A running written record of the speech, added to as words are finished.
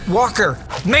Walker,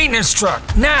 maintenance truck,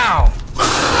 now!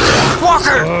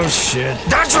 Walker! Oh, shit.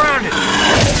 Dodge around it!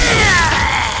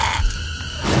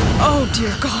 Oh,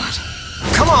 dear God.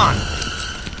 Come on!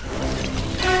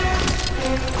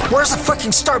 Where's the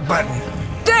fucking start button?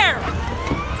 There!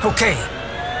 Okay.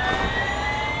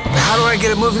 How do I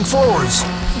get it moving forwards?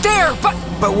 There, but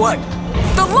But what?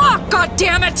 the lock,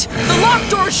 goddammit! The lock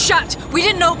door's shut. We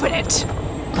didn't open it.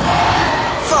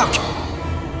 Fuck!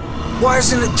 Why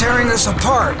isn't it tearing us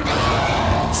apart?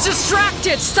 It's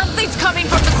distracted. Something's coming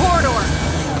from the corridor.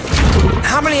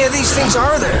 How many of these things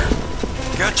are there?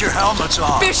 Get your helmets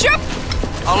on. Bishop?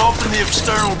 I'll open the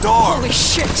external door. Holy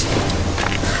shit.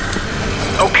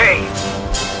 Okay.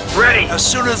 Ready. As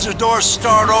soon as the doors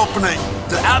start opening,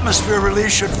 the atmosphere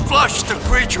release should flush the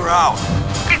creature out.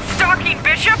 It's stalking,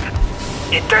 Bishop.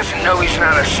 It doesn't know he's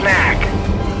not a snack.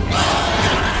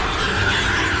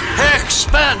 Hicks,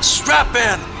 Spence, strap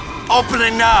in.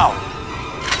 Opening now.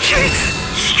 Jeez.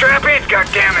 Strap in,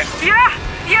 goddammit. Yeah.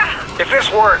 If this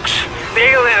works, the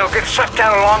alien will get sucked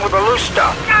down along with the loose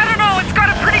stuff. I don't know. It's got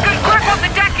a pretty good grip on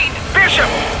the decking. Bishop,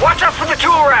 watch out for the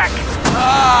tool rack.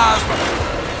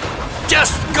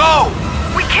 Just go.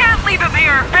 We can't leave him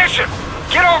here. Bishop,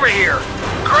 get over here.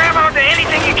 Grab onto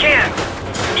anything you can.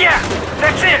 Yeah,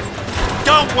 that's it.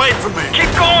 Don't wait for me.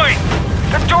 Keep going.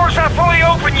 The door's not fully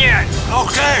open yet.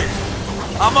 Okay.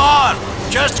 I'm on.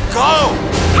 Just go.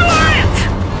 Quiet!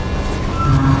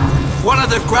 One of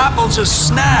the grapples is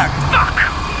snagged. Fuck.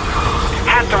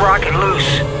 Hat the rocket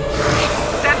loose.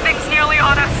 That thing's nearly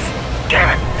on us.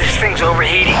 Damn it, this thing's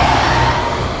overheating.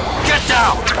 Get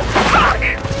down. Fuck!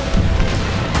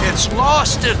 It's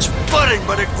lost its footing,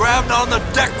 but it grabbed on the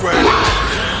deck rail.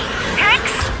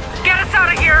 Hanks, get us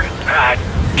out of here.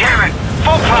 Damn it,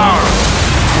 full power.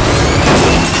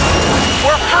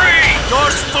 We're free.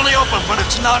 Door's fully open, but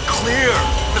it's not clear.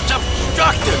 It's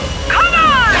obstructed. Come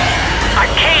on! I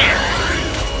can't.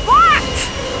 What?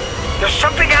 There's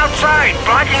something outside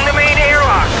blocking the main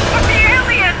airlock. But the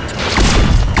alien!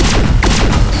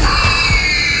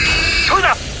 Who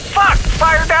the fuck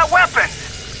fired that weapon?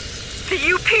 The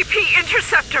UPP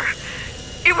interceptor.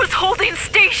 It was holding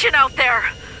station out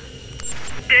there.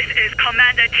 This is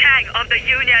Commander Chang of the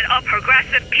Union of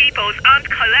Progressive People's Armed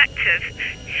Collective.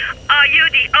 Are you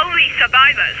the only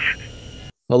survivors?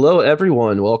 Hello,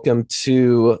 everyone. Welcome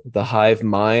to the Hive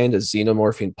Mind, a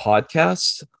xenomorphing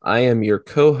podcast. I am your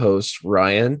co-host,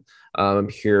 Ryan. I'm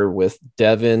here with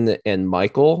Devan and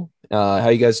Michael. How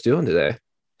you guys doing today?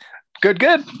 Good.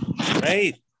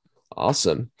 Great.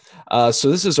 Awesome.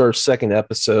 So this is our second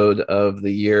episode of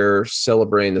the year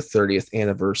celebrating the 30th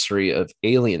anniversary of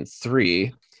Alien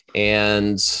 3.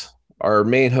 And our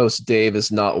main host, Dave, is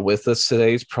not with us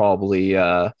today. He's probably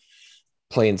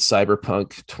playing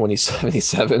Cyberpunk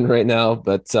 2077 right now,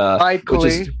 but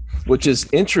which is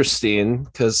interesting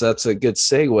because that's a good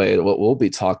segue to what we'll be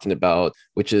talking about,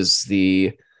 which is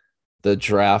the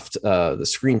draft, the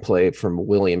screenplay from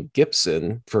William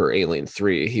Gibson for Alien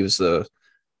 3. He was I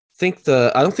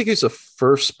don't think he was the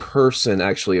first person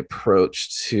actually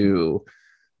approached to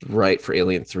write for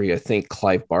Alien 3. I think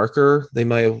Clive Barker they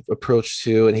might have approached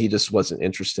to, and he just wasn't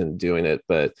interested in doing it.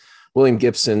 But William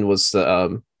Gibson was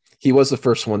the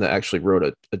first one that actually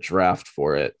wrote a draft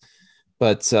for it.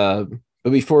 But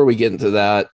before we get into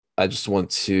that, I just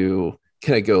want to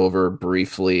kind of go over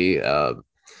briefly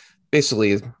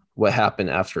basically what happened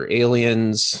after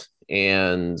Aliens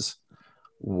and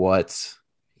what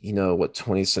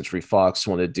 20th Century Fox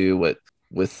wanted to do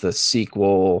with the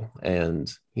sequel. And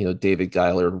David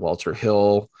Giler and Walter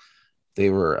Hill, they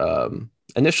were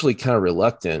initially kind of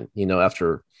reluctant,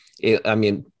 after,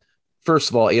 first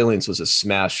of all, Aliens was a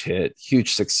smash hit,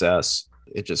 huge success.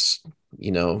 It just,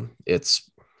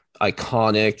 it's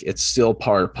iconic. It's still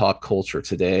part of pop culture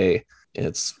today.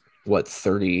 It's that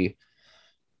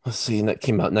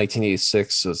came out in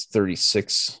 1986, so it's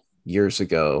 36 years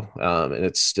ago. And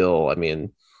it's still,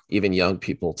 even young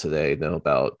people today know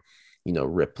about,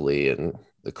 Ripley and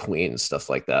the Queen and stuff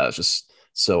like that. It's just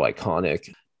so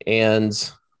iconic.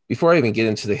 And before I even get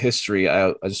into the history,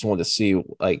 I just wanted to see,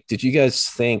 did you guys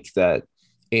think that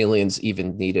Aliens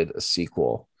even needed a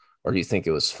sequel? Or do you think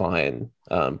it was fine?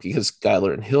 Because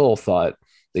Giler and Hill thought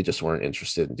they just weren't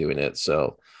interested in doing it.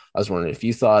 So I was wondering if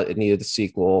you thought it needed a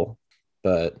sequel,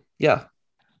 but yeah.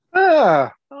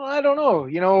 I don't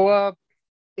know.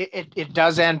 It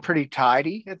does end pretty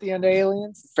tidy at the end of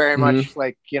Aliens. Very much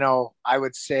like, I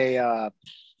would say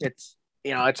it's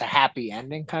a happy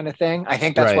ending kind of thing. I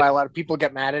think that's why a lot of people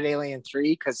get mad at Alien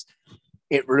 3, because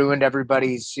it ruined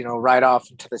everybody's, right off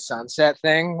into the sunset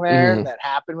thing there that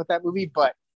happened with that movie.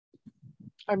 But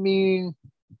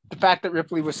the fact that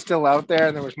Ripley was still out there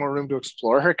and there was more room to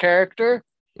explore her character,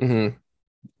 Mm-hmm.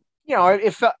 you know,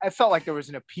 I felt like there was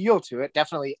an appeal to it.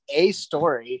 Definitely a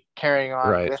story carrying on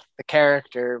Right. with the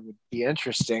character would be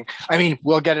interesting. I mean,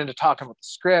 we'll get into talking about the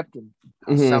script and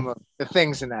how Mhm. some of the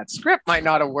things in that script might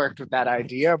not have worked with that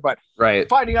idea, but Right.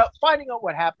 finding out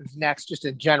what happens next, just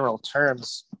in general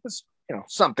terms, was, you know,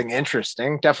 something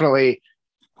interesting. Definitely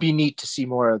be neat to see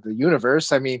more of the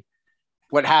universe. I mean,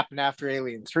 what happened after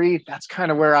Alien 3, that's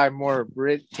kind of where I'm more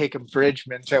take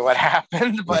abridgment to what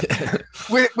happened. But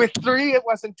with 3, it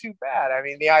wasn't too bad. I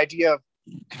mean, the idea of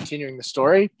continuing the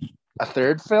story, a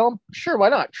third film, sure, why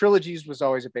not? Trilogies was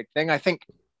always a big thing. I think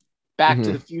Back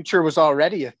to the Future was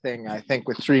already a thing, I think,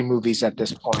 with 3 movies at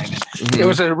this point. It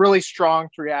was a really strong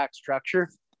 3-act structure.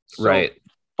 So Right.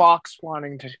 Fox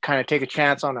wanting to kind of take a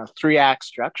chance on a 3-act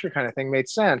structure kind of thing made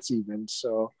sense even.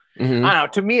 So I don't know.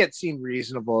 To me, it seemed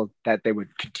reasonable that they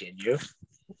would continue.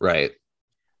 Right.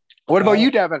 What about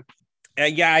you, Devan?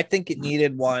 Yeah, I think it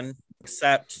needed one,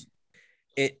 except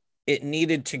it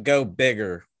needed to go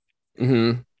bigger.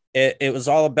 Mm-hmm. It was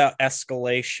all about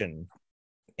escalation,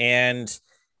 and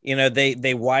you know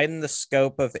they widened the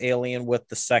scope of Alien with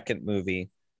the second movie,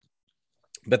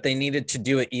 but they needed to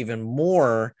do it even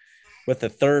more with the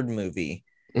third movie,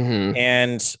 Mm-hmm.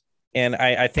 and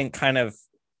I think kind of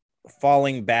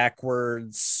falling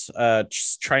backwards,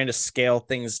 just trying to scale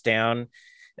things down.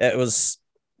 It was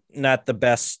not the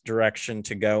best direction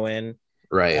to go in.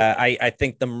 Right. I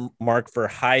think the Mark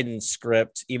Verheiden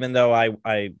script, even though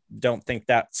I don't think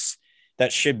that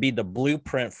should be the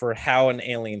blueprint for how an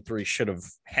Alien 3 should have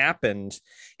happened,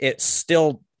 it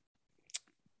still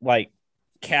like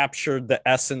captured the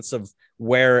essence of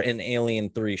where an Alien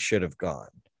 3 should have gone.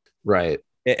 Right.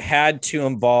 It had to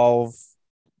involve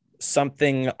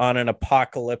something on an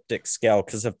apocalyptic scale,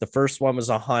 because if the first one was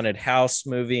a haunted house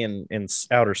movie in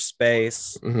outer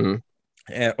space,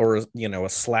 or you know, a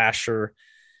slasher,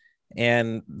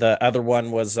 and the other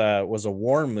one was a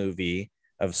war movie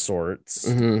of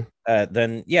sorts,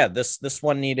 then yeah, this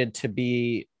one needed to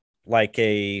be like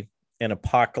an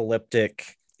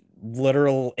apocalyptic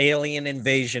literal alien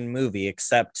invasion movie,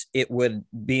 except it would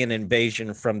be an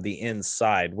invasion from the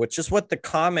inside, which is what the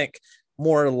comic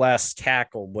more or less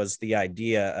tackled, was the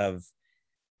idea of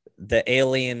the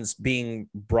aliens being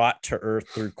brought to Earth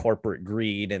through corporate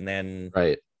greed, and then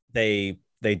they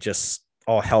just,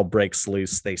 all hell breaks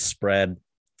loose, they spread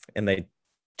and they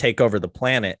take over the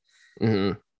planet.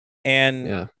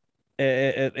 And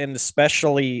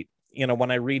especially, you know,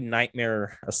 when I read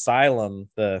Nightmare Asylum,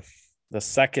 the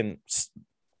second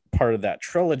part of that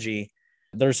trilogy,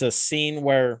 there's a scene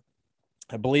where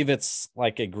I believe it's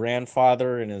like a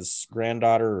grandfather and his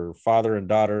granddaughter, or father and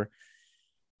daughter,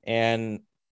 and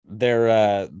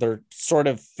they're sort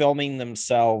of filming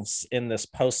themselves in this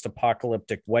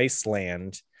post-apocalyptic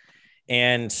wasteland,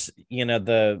 and you know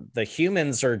the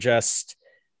humans are just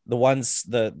the ones,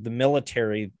 the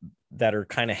military that are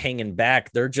kind of hanging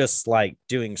back. They're just like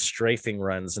doing strafing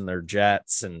runs in their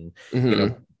jets and you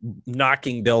know,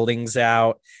 knocking buildings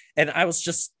out. And I was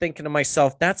just thinking to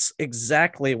myself, that's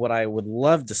exactly what I would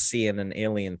love to see in an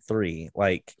Alien 3.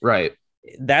 Like,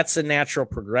 that's a natural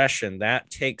progression that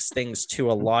takes things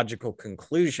to a logical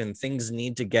conclusion. Things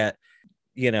need to get,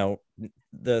 you know,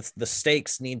 the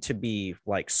stakes need to be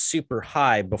like super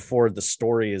high before the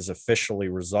story is officially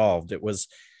resolved. It was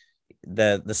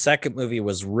the second movie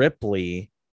was Ripley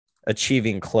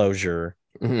achieving closure,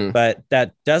 but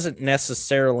that doesn't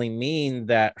necessarily mean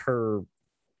that her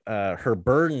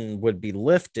burden would be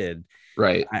lifted.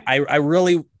 I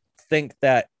really think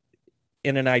that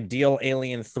in an ideal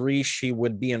Alien 3, she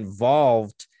would be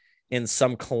involved in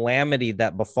some calamity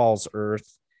that befalls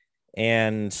Earth,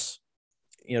 and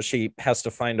you know, she has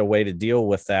to find a way to deal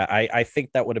with that. I think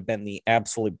that would have been the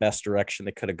absolute best direction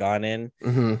they could have gone in.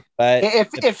 But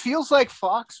it feels like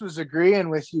Fox was agreeing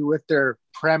with you with their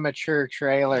premature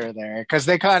trailer there, because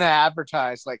they kind of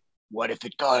advertised like, what if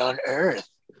it got on Earth?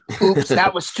 Oops,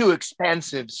 that was too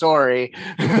expensive. Sorry.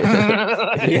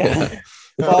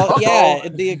 Well, yeah,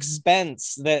 the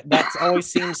expense that's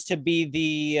always seems to be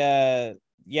the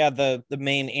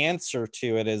main answer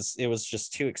to it. Is it was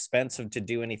just too expensive to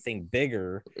do anything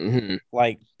bigger.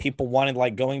 Like people wanted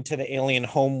like going to the alien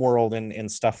homeworld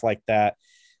and stuff like that,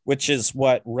 which is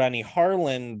what Rennie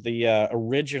Harlan, the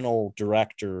original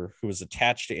director who was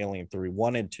attached to Alien 3,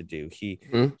 wanted to do. He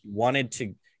wanted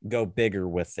to go bigger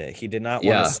with it. He did not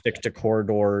want to stick to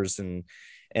corridors and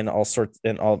all sorts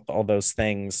and all those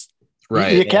things.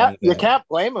 You can't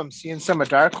blame him. Seeing some of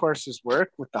Dark Horse's work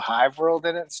with the Hive World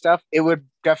in it and stuff, it would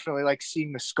definitely like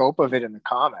seeing the scope of it in the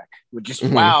comic. Would just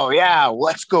Mhm. wow, yeah,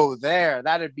 let's go there.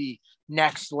 That'd be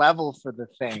next level for the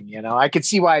thing. You know, I could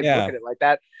see why I'd Yeah. look at it like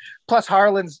that. Plus,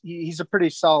 Harlan's he's a pretty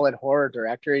solid horror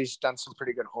director. He's done some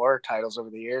pretty good horror titles over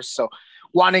the years. So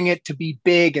wanting it to be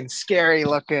big and scary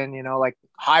looking, you know, like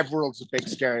Hive World's a big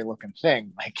scary looking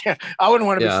thing. Like I wouldn't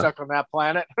want to be Yeah. stuck on that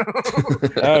planet.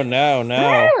 Oh no.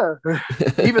 Yeah.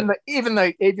 even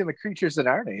the creatures that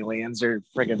aren't aliens are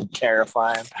friggin'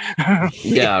 terrifying.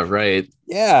 Yeah, right.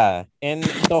 Yeah, and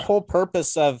the whole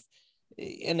purpose of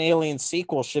an Alien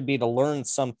sequel should be to learn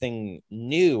something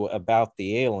new about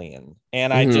the alien.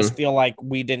 And I just feel like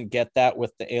we didn't get that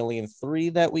with the Alien 3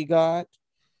 that we got.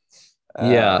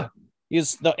 Yeah.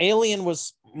 Because the alien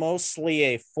was mostly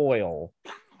a foil,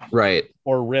 Right.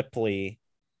 or Ripley.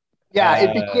 Yeah,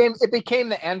 it became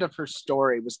the end of her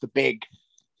story was the big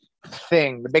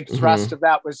thing. The big thrust of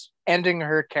that was ending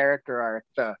her character arc,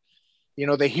 the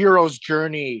hero's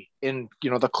journey in,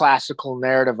 the classical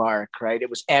narrative arc, right? It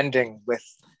was ending with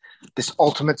this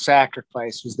ultimate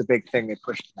sacrifice was the big thing they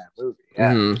pushed in that movie.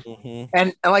 Yeah. Mhm.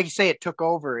 And like you say, it took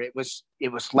over. It was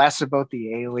less about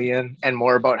the alien and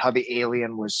more about how the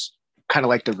alien was kind of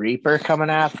like the Reaper coming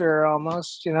after her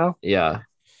almost, Yeah.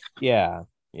 Yeah.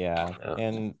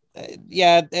 And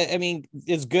I mean,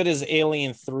 as good as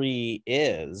Alien 3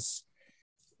 is,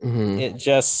 it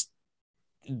just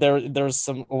there's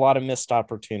a lot of missed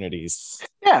opportunities.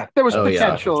 Yeah, there was Oh, yeah.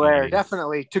 potential there,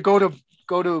 definitely, to go to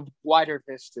wider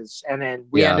vistas, and then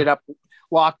we Yeah. ended up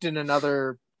locked in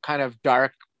another kind of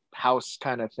dark house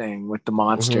kind of thing with the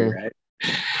monster, right?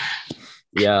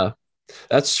 Yeah,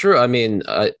 that's true. I mean,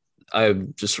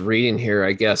 I'm just reading here.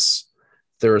 I guess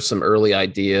there were some early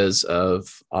ideas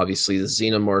of obviously the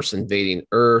xenomorphs invading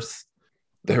Earth.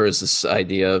 There was this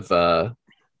idea of the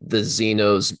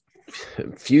xenos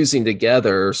fusing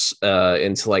together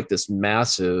into like this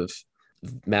massive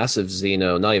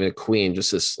xeno, not even a queen,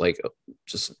 just this like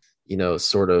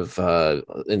sort of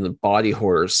in the body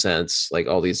horror sense, like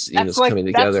all these xenos coming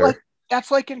together.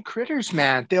 That's like in Critters,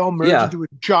 man. They all merge into a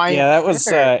giant. Yeah, that was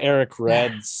critter. Eric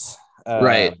Red's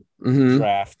right.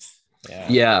 draft.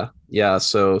 Yeah.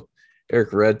 So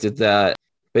Eric Red did that,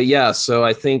 but yeah. So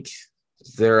I think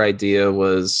their idea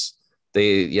was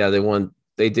they did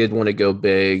want to go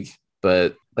big,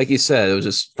 but like you said, it was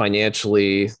just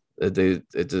financially it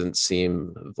didn't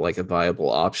seem like a viable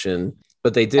option.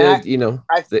 But they did,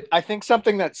 I think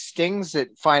something that stings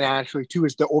it financially too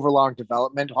is the overlong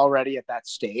development already at that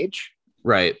stage.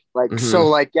 Right.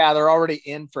 So they're already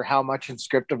in for how much in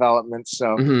script development.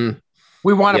 So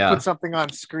we want to put something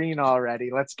on screen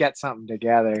already. Let's get something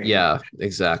together. Yeah,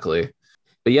 exactly.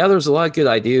 But yeah, there's a lot of good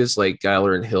ideas like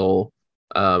Geiler and Hill.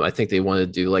 I think they wanted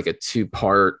to do like a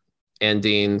 2-part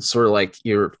ending, sort of like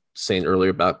you were saying earlier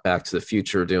about Back to the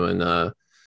Future doing,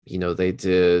 they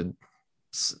did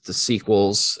the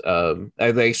sequels.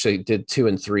 They actually did 2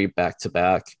 and 3 back to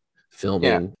back filming.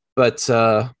 Yeah. But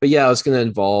yeah, it's going to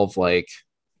involve like,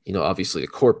 obviously a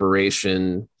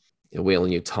corporation,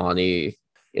 Weyland-Yutani,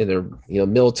 and their,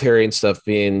 military and stuff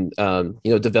being,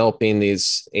 developing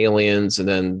these aliens and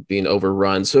then being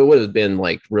overrun. So it would have been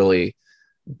like really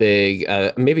big,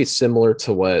 maybe similar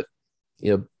to what,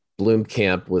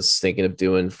 Blomkamp was thinking of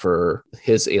doing for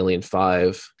his Alien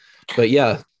 5. But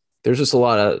yeah, there's just a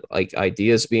lot of like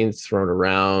ideas being thrown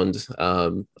around.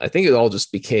 I think it all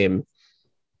just became,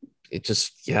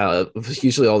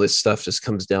 usually all this stuff just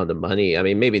comes down to money. I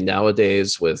mean, maybe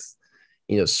nowadays with,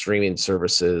 streaming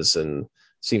services, and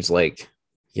seems like,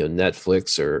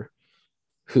 Netflix or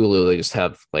Hulu, they just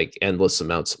have like endless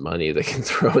amounts of money they can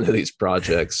throw into these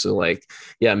projects. So like,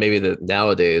 yeah, maybe that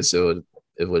nowadays it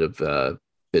would have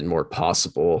been more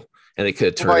possible, and they could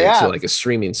have turned it into like a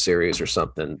streaming series or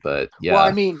something. But yeah, well,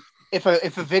 I mean, if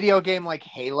a video game like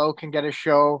Halo can get a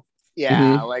show,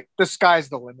 like the sky's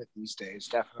the limit these days,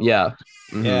 definitely. Yeah.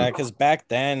 Yeah, because back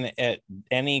then,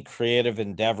 any creative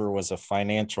endeavor was a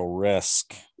financial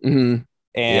risk, and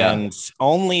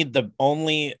only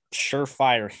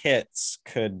surefire hits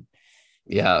could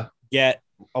get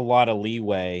a lot of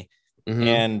leeway.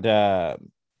 And I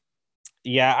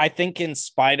think in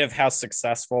spite of how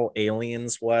successful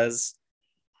Aliens was,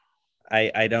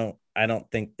 I don't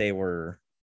think they were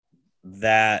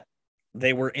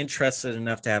interested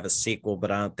enough to have a sequel,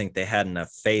 but I don't think they had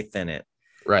enough faith in it,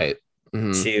 right,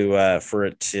 to for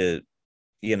it to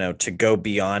to go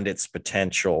beyond its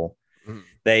potential.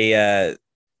 They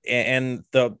and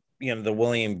the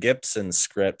William Gibson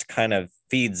script kind of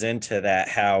feeds into that,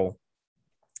 how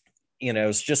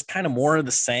it's just kind of more of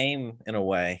the same in a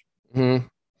way. And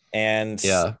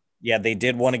they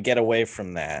did want to get away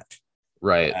from that,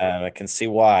 right? I can see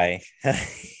why.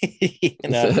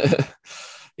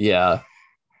 Yeah.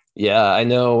 Yeah. I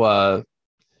know,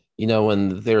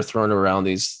 when they're throwing around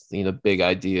these, big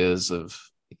ideas of,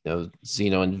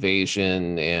 Xeno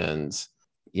invasion and,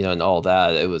 and all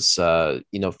that, it was,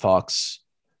 Fox,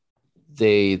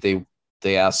 they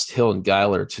asked Hill and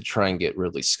Geiler to try and get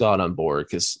Ridley Scott on board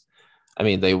because, I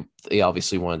mean, they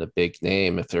obviously wanted a big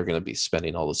name. If they're going to be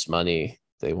spending all this money,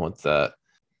 they want that.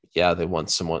 Yeah, they want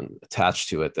someone attached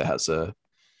to it that has a,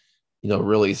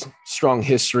 really strong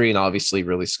history, and obviously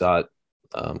Ridley Scott,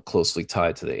 closely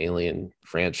tied to the Alien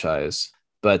franchise.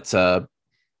 But I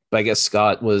guess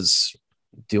Scott was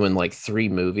doing like 3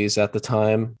 movies at the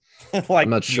time. Like I'm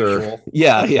not usual. sure.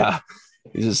 Yeah, yeah.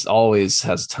 He just always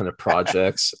has a ton of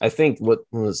projects. I think what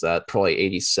was that? Probably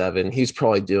 87. He's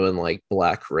probably doing like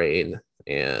Black Rain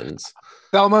and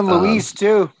Thelma and Louise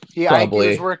too. I think he was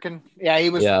probably. working. Yeah, he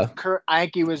was. Yeah. I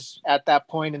think he was at that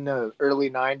point in the early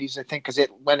 '90s. I think because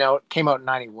it came out in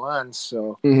 '91.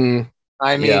 So Mhm.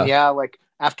 I mean, Yeah. like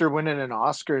after winning an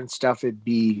Oscar and stuff,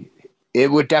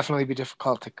 it would definitely be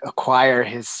difficult to acquire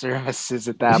his services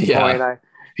at that Yeah. point.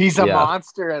 He's a Yeah.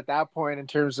 monster at that point in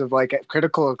terms of like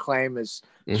critical acclaim is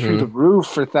through the Mhm. roof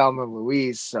for Thelma and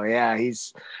Louise. So yeah,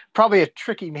 he's probably a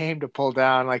tricky name to pull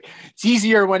down. Like it's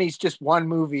easier when he's just one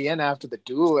movie in after The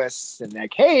Duelists and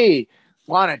like, hey,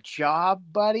 want a job,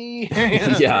 buddy?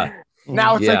 Yeah.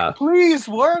 Now it's Yeah. like, please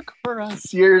work for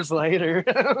us years later.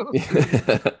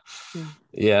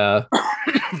 Yeah.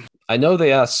 I know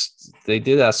they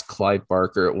did ask Clive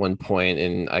Barker at one point,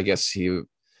 and I guess he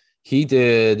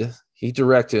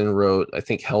directed and wrote, I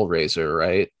think, Hellraiser,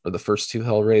 right? Or the first 2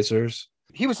 Hellraisers.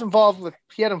 He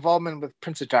had involvement with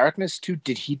Prince of Darkness too.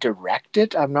 Did he direct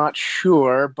it? I'm not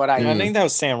sure, but I think that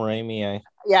was Sam Raimi.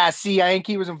 I think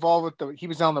he was involved with he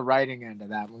was on the writing end of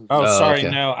that movie. Oh, sorry, okay.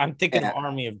 no, I'm thinking of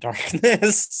Army of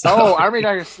Darkness. Oh, Army of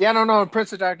Darkness. Yeah, no,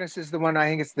 Prince of Darkness is the one. I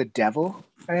think it's the devil.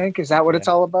 I think is that what it's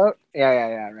all about?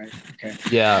 Yeah, right. Okay.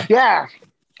 Yeah. Yeah.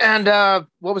 And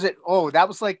what was it? Oh, that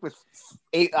was like with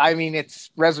it's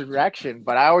Resurrection,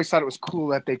 but I always thought it was cool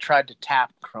that they tried to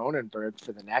tap Cronenberg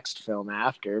for the next film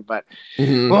after. But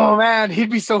oh man, he'd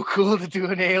be so cool to do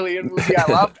an alien movie.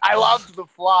 I loved The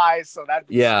Fly, so that'd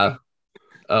be sweet.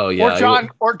 Oh yeah.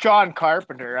 Or John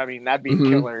Carpenter. I mean, that'd be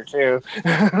killer too.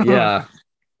 Yeah.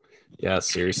 Yeah,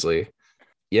 seriously.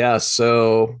 Yeah,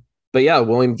 so but yeah,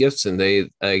 William Gibson,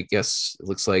 I guess it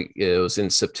looks like it was in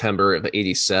September of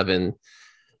 87.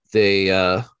 They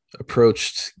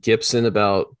approached Gibson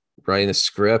about writing a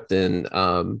script, and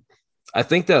I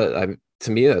think that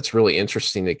to me that's really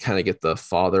interesting to kind of get the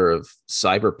father of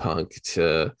cyberpunk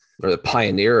or the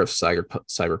pioneer of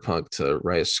cyberpunk to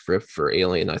write a script for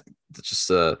Alien. Just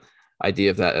the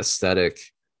idea of that aesthetic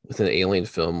within an Alien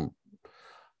film,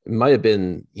 it might have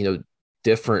been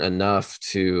different enough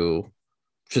to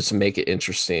just make it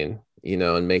interesting,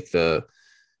 and make the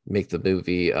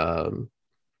movie have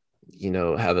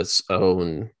its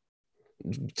own,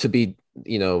 to be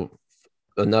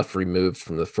enough removed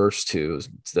from the first 2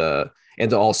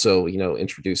 and to also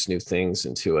introduce new things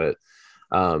into it.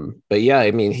 But yeah,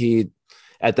 I mean, he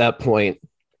at that point,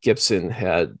 Gibson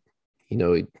had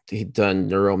he'd done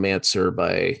Neuromancer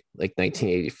by like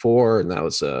 1984, and that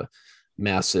was a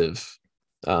massive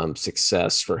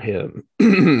success for him.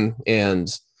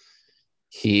 And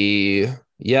he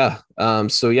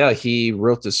he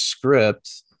wrote the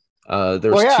script.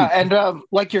 And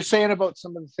like you're saying about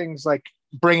some of the things like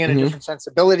bringing a different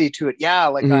sensibility to it. Yeah,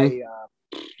 like I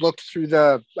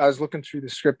was looking through the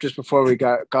script just before we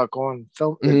got going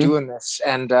doing this,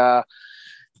 and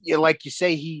like you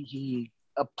say, he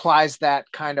applies that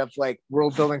kind of like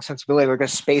world building sensibility, like a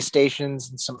space stations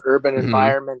and some urban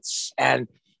environments, and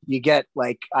you get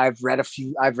like I've read a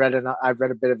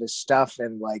bit of his stuff,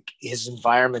 and like his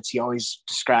environments, he always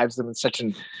describes them in such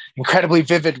an incredibly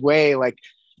vivid way, like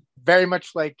very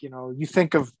much like you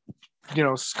think of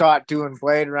Scott doing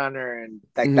Blade Runner, and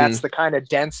like that's the kind of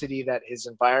density that his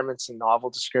environments and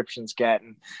novel descriptions get.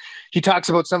 And he talks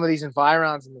about some of these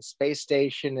environs in the space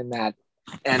station and that,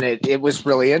 and it was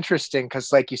really interesting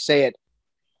because like you say,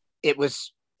 it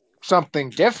was something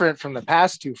different from the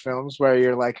past 2 films where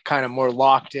you're like kind of more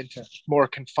locked into more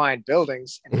confined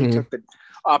buildings, and he took the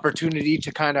opportunity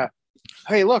to kind of,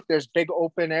 hey, look, there's big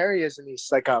open areas and these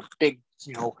like a big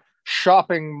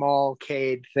shopping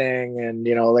mall-cade thing, and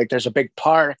like there's a big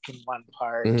park in one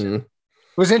part. It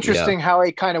was interesting how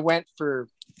he kind of went for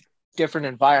different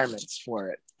environments for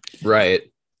it, right?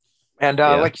 And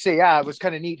like you say, it was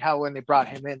kind of neat how when they brought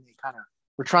him in, they kind of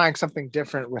were trying something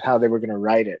different with how they were going to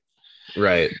write it,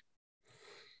 right?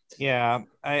 Yeah,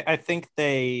 I think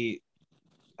they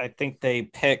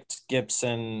picked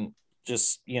Gibson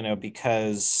just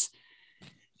because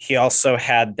he also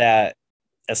had that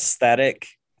aesthetic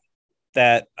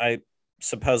that I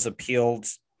suppose appealed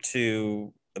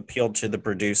to the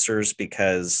producers,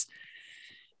 because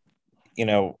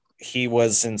he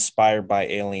was inspired by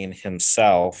Alien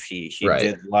himself. He Right.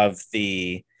 did love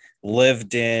the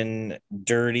lived in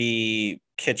dirty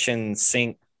kitchen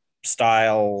sink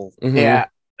style Yeah.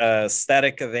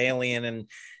 aesthetic of Alien,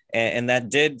 and that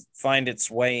did find its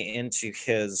way into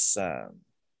his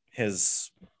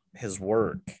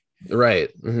work. Right.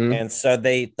 Mm-hmm. And so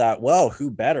they thought, well, who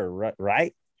better,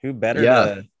 right? Who better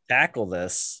to tackle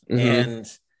this? Mm-hmm.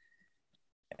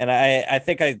 And I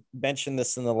think I mentioned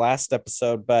this in the last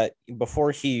episode, but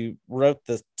before he wrote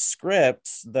the script,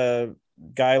 the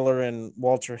Geiler and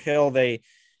Walter Hill, I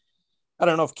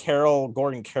don't know if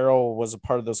Gordon Carroll was a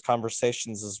part of those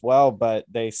conversations as well, but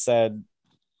they said,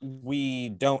 we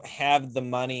don't have the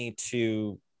money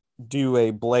to do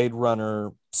a Blade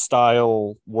Runner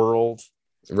style world.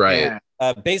 Right.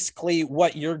 Basically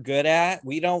what you're good at,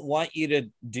 we don't want you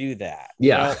to do that.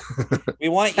 Yeah. We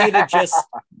want you to just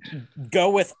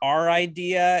go with our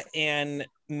idea and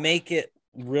make it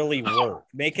really work,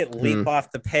 make it leap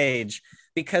off the page,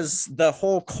 because the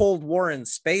whole Cold War in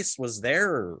space was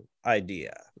their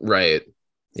idea. Right.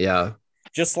 Yeah.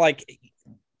 Just like,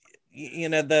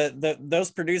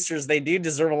 those producers, they do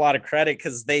deserve a lot of credit,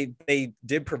 because they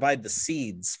did provide the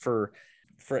seeds for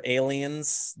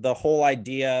Aliens. The whole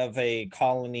idea of a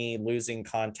colony losing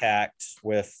contact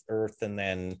with Earth, and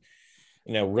then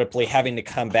Ripley having to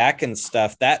come back and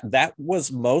stuff, that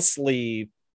was mostly,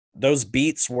 those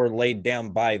beats were laid down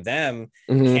by them.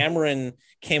 Cameron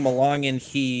came along and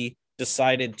he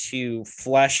decided to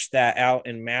flesh that out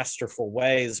in masterful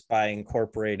ways by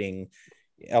incorporating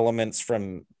elements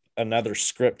from another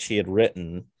script he had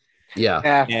written.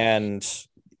 Yeah. And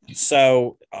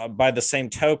so by the same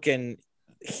token,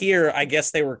 here, I guess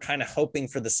they were kind of hoping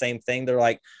for the same thing. They're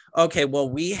like, okay, well,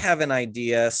 we have an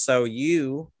idea. So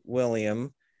you,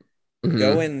 William,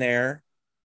 go in there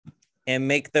and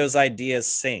make those ideas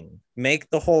sing.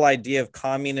 Make the whole idea of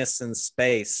communists in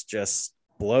space just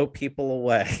blow people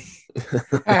away.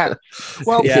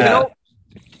 Well,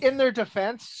 in their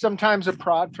defense, sometimes a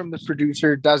prod from the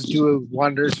producer does do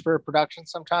wonders for a production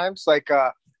sometimes. Like,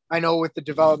 I know with the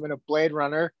development of Blade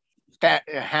Runner,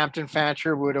 Hampton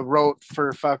Fancher would have wrote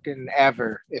for fucking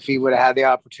ever if he would have had the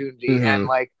opportunity. And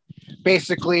like,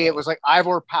 basically it was like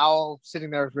Ivor Powell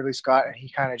sitting there with Ridley Scott, and he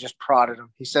kind of just prodded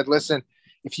him. He said, listen,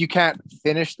 if you can't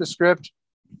finish the script,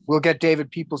 we'll get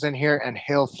David Peoples in here and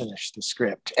he'll finish the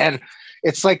script. And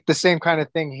it's like the same kind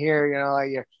of thing here. Like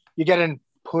you're getting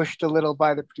pushed a little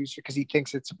by the producer because he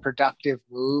thinks it's a productive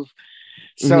move.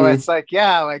 So it's like,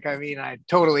 I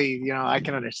totally, I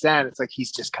can understand. It's like,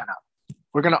 he's just kind of,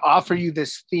 we're going to offer you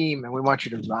this theme and we want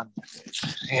you to run with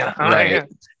it. Right.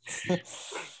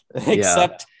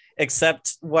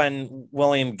 Except when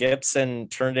William Gibson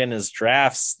turned in his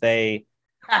drafts, they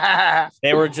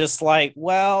were just like,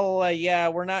 well,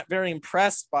 we're not very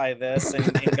impressed by this.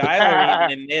 And Geiler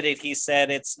even admitted, he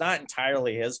said, it's not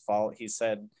entirely his fault. He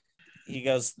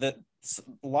goes, that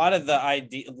a lot of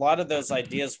those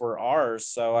ideas were ours.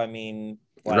 So, I mean,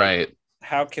 right.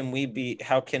 How can we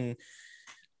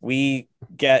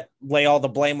lay all the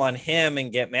blame on him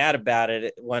and get mad about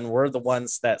it when we're the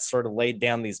ones that sort of laid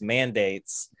down these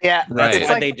mandates? Yeah. That's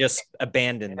why they just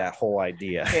abandoned that whole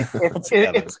idea.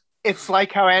 It's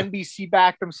like how NBC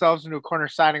backed themselves into a corner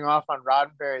signing off on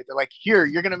Roddenberry. They're like, here,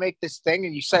 you're going to make this thing,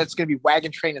 and you said it's going to be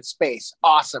Wagon Train in space.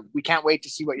 Awesome. We can't wait to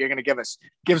see what you're going to give us.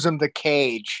 Gives them The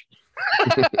Cage.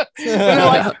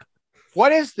 Like,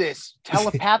 what is this?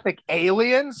 Telepathic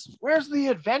aliens? Where's the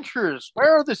adventurers?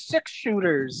 Where are the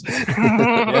 6-shooters?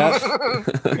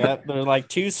 They're like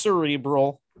too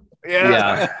cerebral.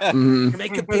 Yeah. You're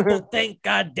making people think,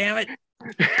 God damn it.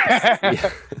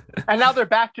 And now they're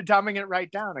back to dumbing it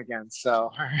right down again.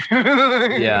 So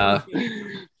yeah,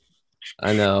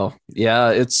 I know. Yeah,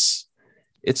 it's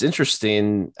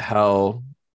interesting how,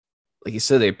 like you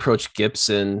said, they approach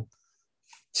Gibson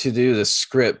to do the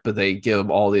script, but they give him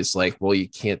all these like, well, you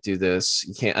can't do this.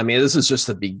 You can't. I mean, this is just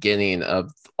the beginning of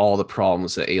all the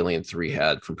problems that Alien 3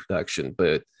 had from production.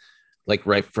 But like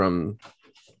right from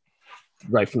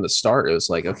the start, it was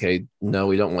like, okay, no,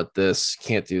 we don't want this.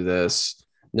 Can't do this.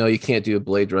 No, you can't do a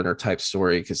Blade Runner type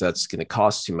story because that's going to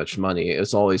cost too much money.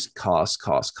 It's always cost.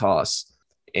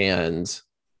 And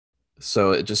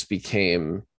so it just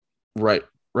became right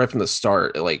from the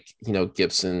start, like,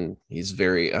 Gibson, he's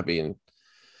very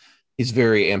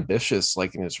ambitious,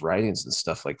 like in his writings and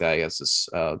stuff like that. He has this,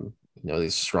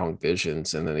 these strong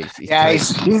visions, and then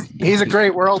he's a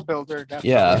great world builder. Definitely.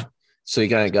 Yeah. So he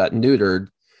kind of got neutered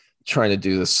trying to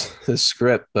do this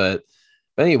script, but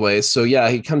But anyway, so yeah,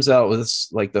 he comes out with this,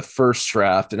 like the first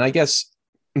draft, and I guess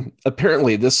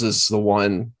apparently this is the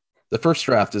one. The first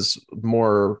draft is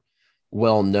more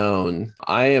well known.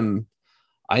 I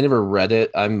never read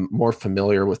it. I'm more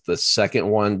familiar with the second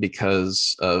one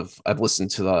because of I've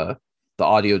listened to the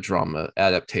audio drama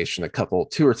adaptation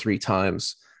two or three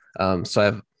times.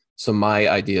 So my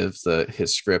idea of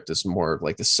his script is more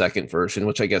like the second version,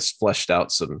 which I guess fleshed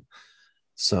out some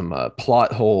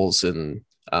plot holes and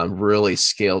really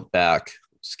scaled back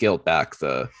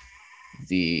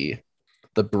the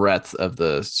the breadth of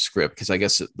the script, because I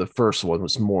guess the first one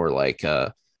was more like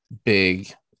a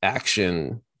big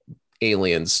action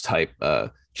aliens type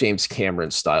James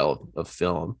Cameron style of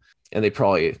film, and they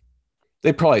probably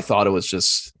thought it was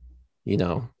just,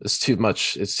 it's too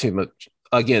much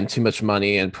again, too much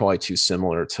money and probably too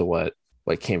similar to what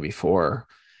came before.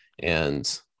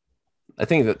 And I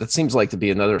think that seems like to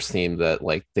be another theme, that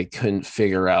like they couldn't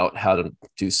figure out how to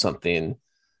do something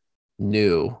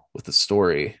new with the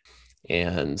story.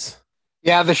 And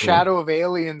yeah, the shadow of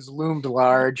aliens loomed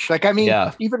large. Like, I mean,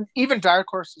 yeah, even Dark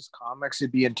Horse's comics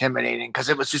would be intimidating because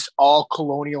it was just all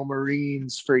colonial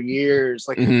Marines for years.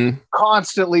 Like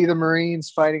constantly the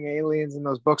Marines fighting aliens in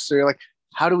those books. So you're like,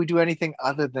 how do we do anything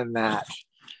other than that?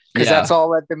 Because that's all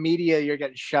that the media, you're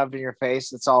getting shoved in your face.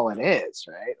 That's all it is,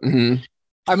 right?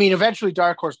 I mean, eventually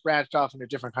Dark Horse branched off into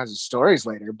different kinds of stories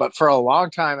later, but for a long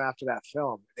time after that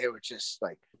film, they were just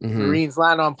like Marines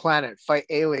land on planet, fight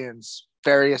aliens,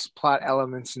 various plot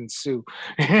elements ensue.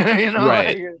 Right.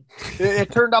 Like,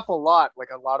 it turned up a lot,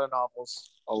 like a lot of novels,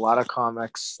 a lot of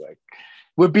comics, like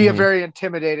would be a very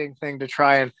intimidating thing to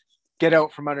try and get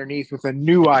out from underneath with a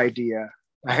new idea.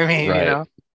 I mean,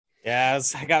 Yeah,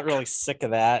 I got really sick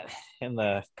of that in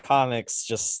the comics,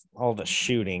 just all the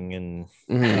shooting and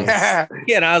I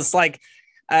was like,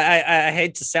 I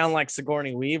hate to sound like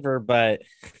Sigourney Weaver, but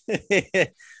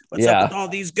what's up with all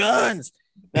these guns?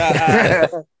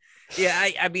 I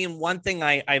mean, one thing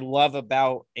I love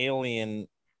about Alien,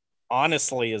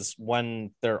 honestly, is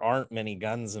when there aren't many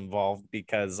guns involved,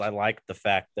 because I like the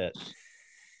fact that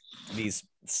a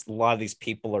lot of these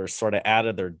people are sort of out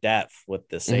of their depth with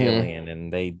this alien,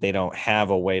 and they don't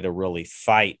have a way to really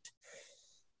fight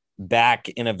back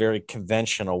in a very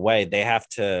conventional way. They have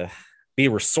to be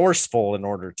resourceful in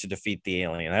order to defeat the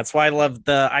alien. That's why I love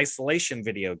the Isolation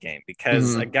video game,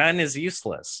 because a gun is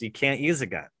useless. You can't use a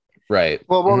gun. Right.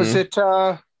 Well, what was it?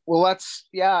 Like,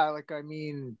 I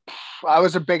mean, I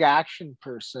was a big action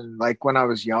person, like when I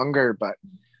was younger, but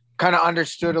kind of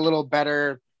understood a little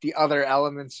better the other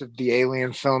elements of the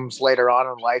Alien films later on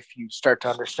in life. You start to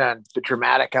understand the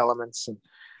dramatic elements and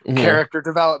character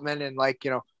development. And like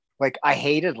I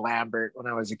hated Lambert when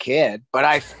I was a kid, but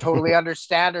I totally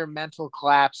understand her mental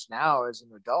collapse now as an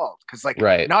adult. Cause like,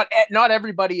 not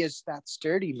everybody is that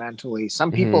sturdy mentally.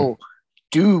 Some people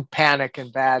do panic in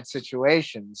bad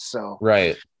situations. So,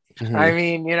 I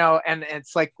mean, and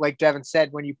it's like Devan said,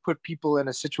 when you put people in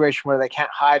a situation where they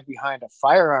can't hide behind a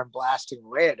firearm blasting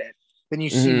away at it, then you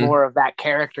see more of that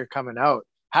character coming out.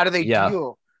 How do they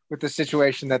deal with the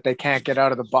situation that they can't get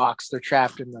out of the box? They're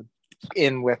trapped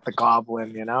in with the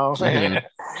goblin,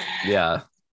 Yeah.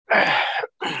 I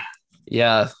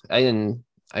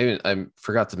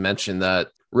forgot to mention that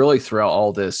really throughout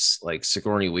all this, like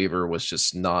Sigourney Weaver was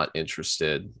just not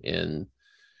interested in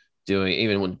doing,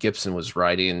 even when Gibson was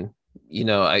writing,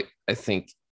 I think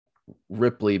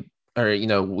Ripley, or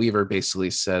Weaver basically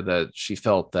said that she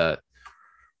felt that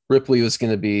Ripley was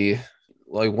going to be,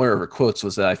 like, one of her quotes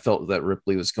was that I felt that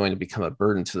Ripley was going to become a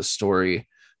burden to the story.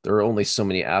 There are only so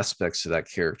many aspects of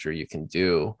that character you can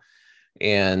do.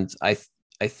 And I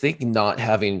think not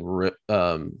having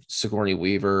Sigourney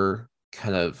Weaver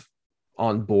kind of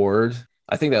on board,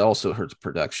 I think that also hurts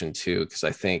production too, because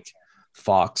I think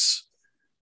Fox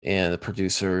and the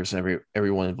producers,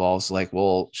 everyone involved is like,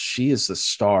 well, she is the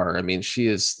star. I mean, she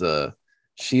is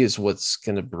what's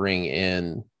going to bring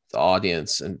in the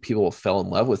audience, and people fell in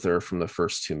love with her from the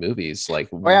first two movies. Like,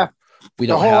 we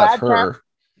don't have her.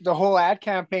 The whole ad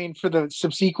campaign for the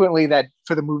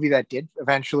movie that did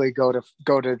eventually go to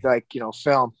like,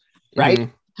 film, right?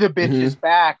 The bitch is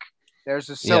back. There's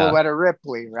a silhouette of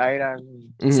Ripley, right?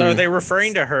 So are they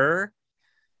referring to her?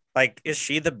 Like, is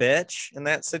she the bitch in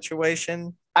that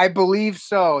situation? I believe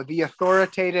so. The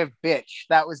authoritative bitch.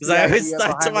 That was the idea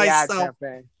behind the ad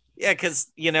campaign. Yeah,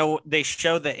 because they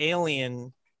show the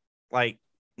alien like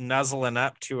nuzzling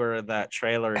up to her in that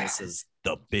trailer, and it says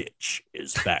the bitch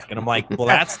is back, and I'm like, well,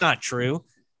 that's not true.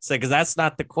 So because that's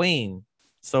not the queen.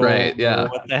 So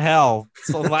what the hell?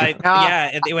 So like,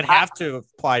 it would have to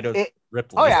apply to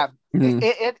Ripley. Oh yeah,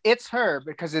 it's her,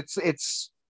 because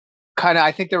it's kind of,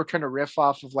 I think they were trying to riff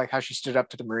off of like how she stood up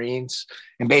to the Marines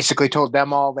and basically told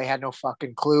them all they had no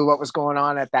fucking clue what was going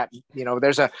on at that.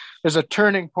 There's a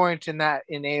turning point in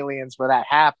Aliens where that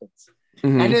happens.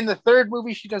 Mhm. And in the third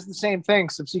movie, she does the same thing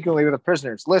subsequently with the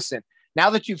prisoners. Listen, now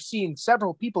that you've seen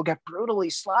several people get brutally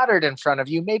slaughtered in front of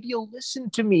you, maybe you'll listen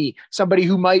to me, somebody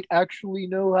who might actually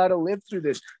know how to live through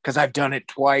this, because I've done it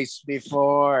twice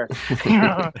before.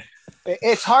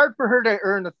 It's hard for her to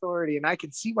earn authority, and I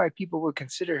can see why people would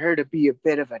consider her to be a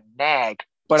bit of a nag.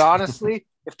 But honestly,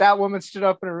 if that woman stood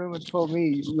up in a room and told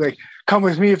me, like, come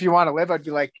with me if you want to live, I'd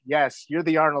be like, yes, you're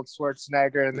the Arnold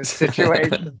Schwarzenegger in this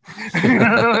situation.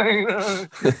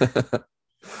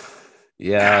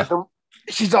 Yeah.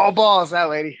 She's all balls, that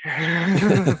lady.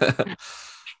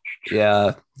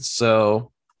 Yeah.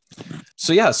 So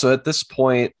at this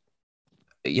point,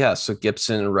 so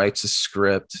Gibson writes a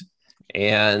script,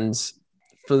 and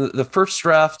for the first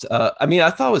draft, I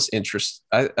thought it was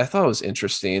I thought it was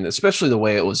interesting, especially the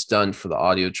way it was done for the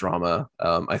audio drama.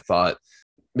 I thought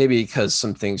maybe because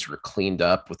some things were cleaned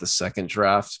up with the second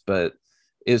draft, but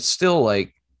it's still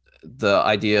like the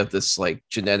idea of this like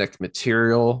genetic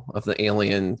material of the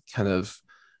alien kind of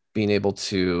being able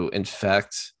to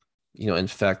infect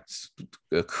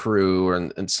a crew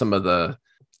and some of the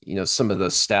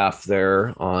staff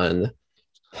there on,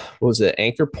 what was it,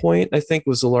 Anchor Point, I think,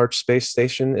 was a large space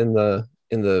station in the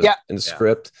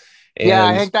script. And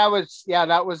I think that was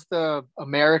the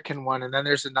American one, and then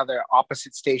there's another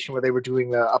opposite station where they were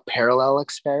doing a parallel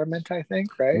experiment, I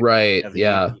think, right? The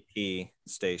UPP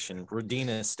station,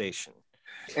 Rodina station.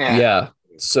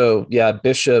 So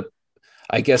Bishop,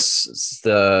 I guess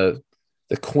the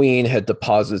Queen had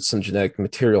deposited some genetic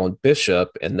material in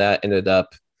Bishop, and that ended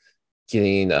up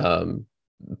getting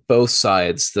both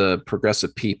sides, the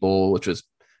progressive people, which was,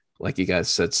 like you guys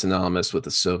said, synonymous with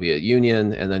the Soviet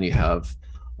Union, and then you have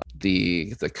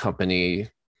the company,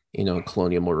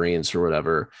 Colonial Marines or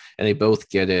whatever, and they both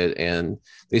get it, and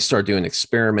they start doing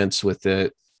experiments with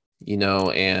it,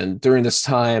 and during this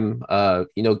time, with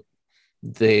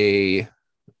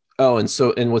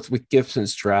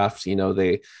Gibson's draft,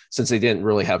 since they didn't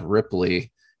really have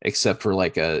Ripley, except for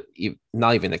like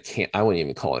not even I wouldn't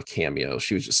even call it a cameo.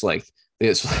 She was just like,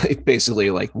 it's like basically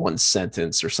like one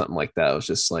sentence or something like that. It was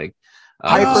just like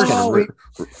basically,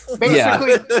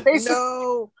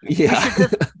 no. Yeah.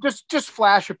 just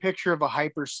flash a picture of a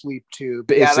hypersleep tube.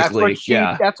 Basically,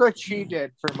 that's what she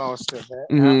did for most of it.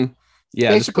 Mm-hmm.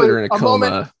 Yeah, just put her in a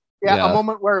coma. A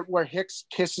moment where Hicks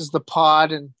kisses the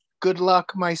pod and good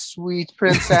luck, my sweet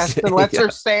princess, and lets her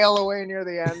sail away near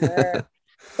the end there.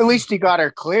 At least he got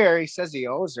her clear. He says he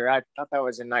owes her. I thought that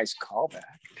was a nice callback.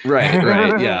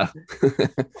 Right, yeah.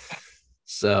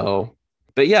 So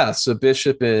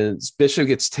Bishop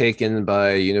gets taken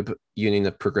by Union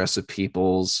of Progressive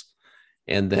Peoples,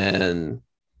 and then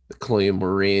the Colonial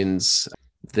Marines,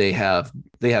 they have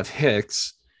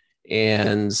Hicks,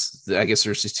 and I guess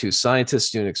there's these two scientists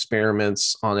doing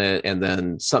experiments on it, and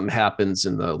then something happens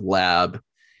in the lab,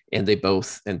 and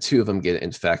two of them get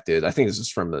infected. I think this is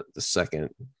from the second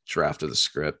draft of the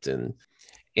script, and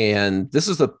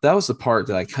that was the part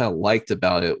that I kind of liked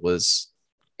about it, was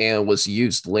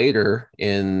used later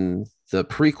in the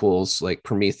prequels like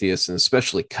Prometheus and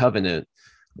especially Covenant,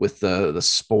 with the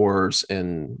spores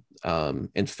and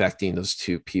infecting those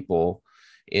two people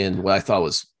in what I thought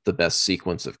was the best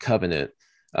sequence of Covenant.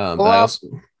 Bioformer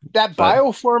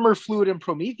fluid in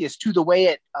Prometheus too, the way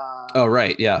it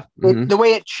the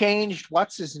way it changed,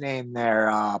 what's his name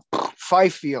there,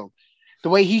 Fifield, the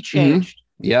way he changed.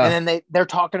 And then they're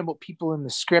talking about people in the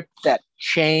script that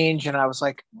change, and I was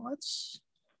like, well, that's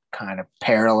kind of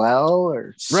parallel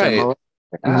or similar.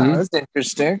 That's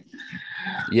interesting.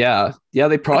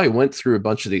 They probably went through a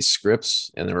bunch of these scripts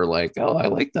and they were like, oh, I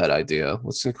like that idea,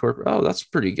 let's incorporate. Oh, that's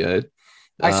pretty good.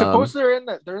 I suppose they're in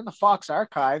the Fox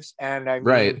archives, and I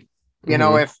mean,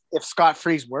 if Scott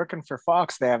Free's working for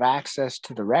Fox, they have access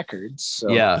to the records,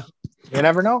 so you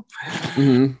never know.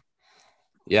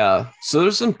 So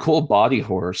there's some cool body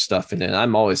horror stuff in it.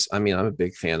 I'm a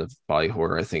big fan of body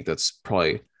horror. I think that's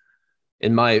probably,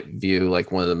 in my view,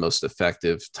 like one of the most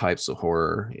effective types of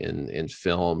horror in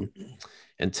film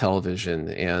and television.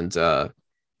 And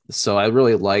so I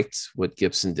really liked what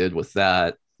Gibson did with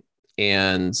that.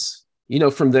 And,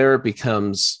 from there it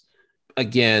becomes,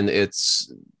 again,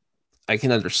 I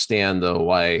can understand though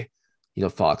why,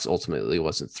 Fox ultimately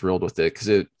wasn't thrilled with it,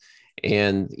 because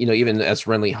even as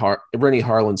Rennie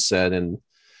Harlan said in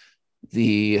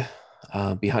the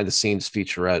behind the scenes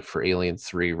featurette for Alien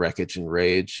 3 Wreckage and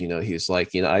Rage, he's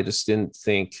like, I just didn't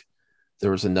think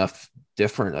there was enough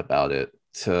different about it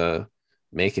to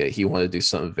make it. He wanted to do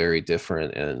something very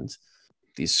different. And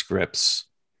these scripts,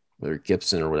 whether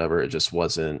Gibson or whatever, it just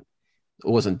wasn't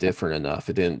different enough.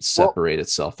 It didn't separate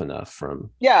itself enough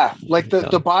from. Yeah, like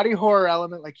the body horror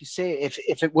element, like you say,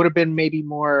 if it would have been maybe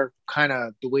more kind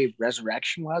of the way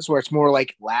Resurrection was, where it's more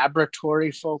like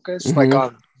laboratory focused, like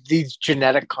on these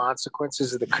genetic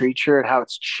consequences of the creature and how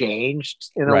it's changed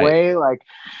in a way, like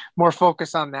more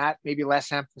focus on that, maybe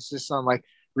less emphasis on like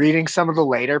reading some of the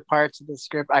later parts of the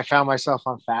script. I found myself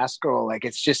on fast scroll, like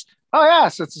it's just, oh yeah,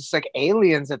 so it's just like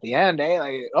aliens at the end, eh?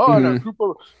 Like, and a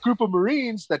group of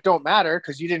Marines that don't matter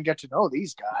because you didn't get to know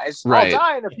these guys. I'll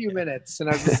die in a few minutes, and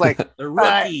I was just like, they're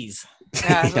rookies.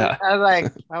 I'm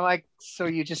like, so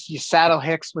you saddle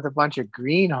Hicks with a bunch of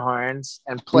greenhorns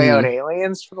and play out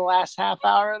aliens for the last half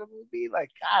hour of the movie?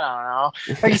 Like, I don't know.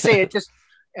 Like you say, it just.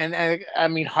 And I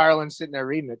mean, Harlan's sitting there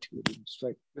reading it to me. It's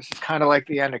like, this is kind of like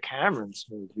the end of Cameron's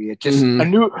movie. It just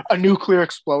a nuclear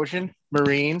explosion,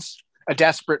 Marines, a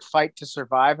desperate fight to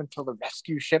survive until the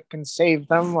rescue ship can save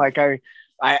them. Like I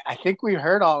think we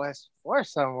heard all this before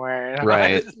somewhere,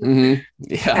 right?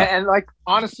 Yeah, and like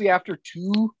honestly, after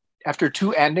two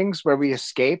endings where we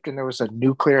escaped and there was a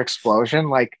nuclear explosion,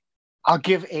 like I'll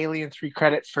give Alien 3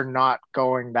 credit for not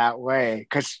going that way,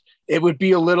 because it would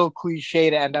be a little cliche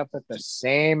to end up at the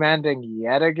same ending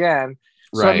yet again.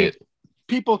 So, right. I mean,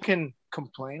 people can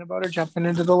complain about her jumping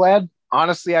into the lead.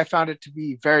 Honestly, I found it to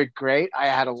be very great. I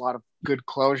had a lot of good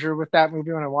closure with that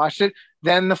movie when I watched it.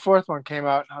 Then the fourth one came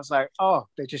out, and I was like, oh,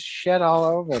 they just shed all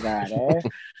over that, eh?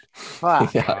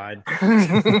 Fuck. God.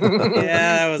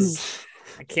 Yeah, that was...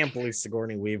 I can't believe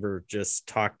Sigourney Weaver just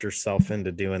talked herself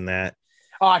into doing that.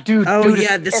 Oh, dude.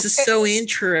 Yeah, this is so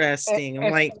interesting.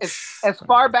 I'm like, as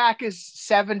far back as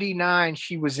 79,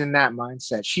 she was in that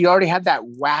mindset. She already had that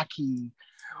wacky,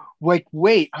 like,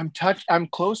 wait, I'm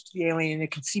close to the alien.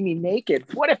 It can see me naked.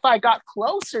 What if I got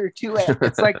closer to it?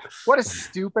 It's like, what a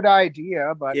stupid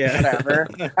idea, but whatever.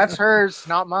 That's hers,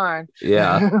 not mine.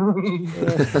 Yeah.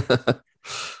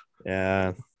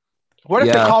 Yeah. What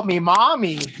if they called me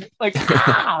mommy? Like,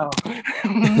 ow.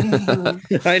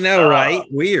 I know, right?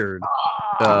 Weird.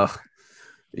 Yeah.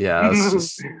 It's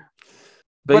just...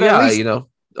 But yeah, least...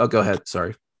 Oh, go ahead.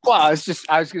 Sorry. Well, I was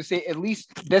going to say, at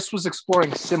least this was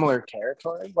exploring similar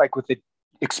territory, like with the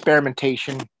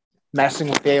experimentation, messing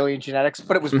with alien genetics,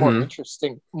 but it was more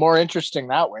interesting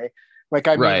that way. Like,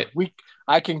 I mean,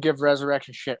 I can give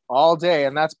Resurrection shit all day,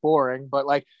 and that's boring, but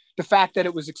like, the fact that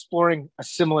it was exploring a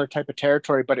similar type of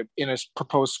territory, but in a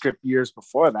proposed script years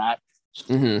before that,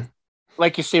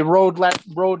 like you say, road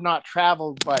not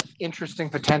traveled, but interesting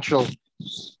potential,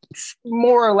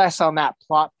 more or less on that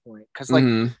plot point. Because like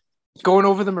going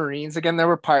over the Marines again, there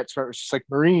were parts where it was just like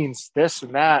Marines, this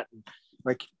and that, and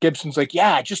like Gibson's like,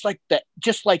 yeah, just like that,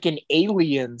 just like in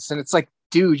Aliens, and it's like,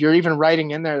 dude, you're even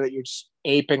writing in there that you're just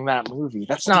aping that movie.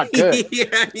 That's not good.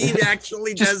 Yeah, he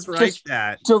actually does write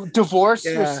that. So divorce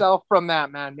yourself from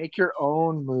that, man. Make your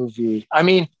own movie. I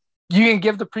mean, you can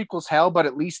give the prequels hell, but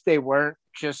at least they weren't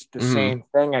just the same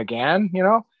thing again,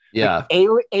 Yeah.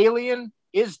 Like, Alien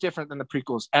is different than the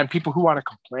prequels, and people who want to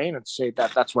complain and say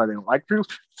that that's why they don't like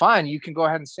prequels, fine, you can go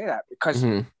ahead and say that, because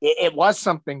it was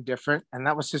something different, and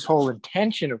that was his whole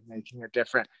intention of making it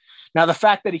different. Now, the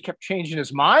fact that he kept changing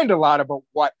his mind a lot about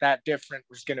what that different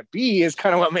was going to be is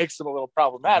kind of what makes him a little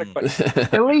problematic, but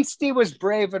at least he was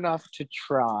brave enough to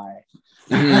try.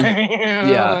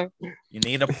 Yeah. You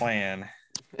need a plan.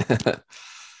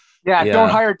 Don't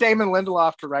hire Damon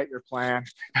Lindelof to write your plan.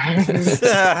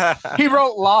 He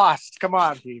wrote Lost. Come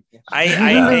on, people. I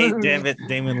hate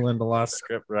Damon Lindelof's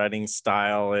script writing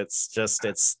style. It's just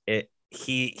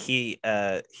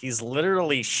he's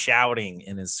literally shouting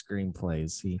in his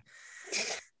screenplays.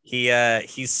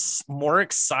 He's more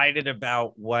excited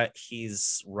about what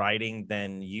he's writing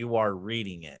than you are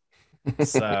reading it.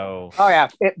 So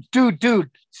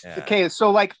dude. Yeah. Okay, so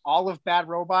like all of Bad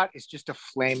Robot is just a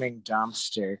flaming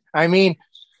dumpster. I mean,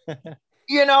 I'm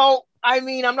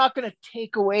not going to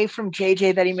take away from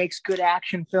JJ that he makes good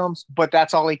action films, but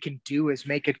that's all he can do is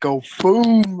make it go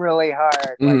boom really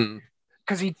hard. Like,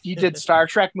 because he did Star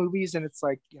Trek movies, and it's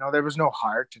like, there was no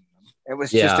heart in them. It was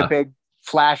just a big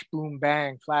flash boom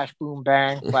bang, flash boom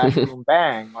bang, flash boom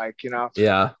bang. Like,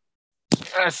 Yeah.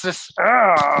 It's just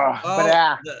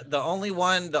but the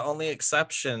only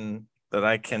exception that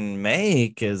I can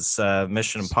make is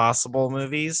Mission Impossible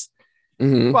movies.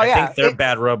 Well, I think they're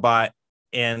Bad Robot,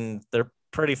 and they're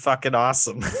pretty fucking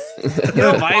awesome.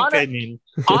 In my opinion.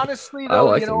 Honestly, though,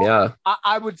 I like him, yeah.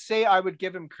 I would say I would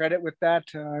give him credit with that.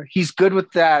 He's good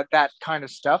with that kind of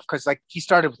stuff, because like he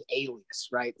started with Alias,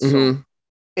 right? So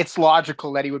it's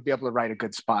logical that he would be able to write a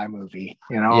good spy movie.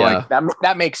 Like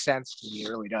that makes sense to me. It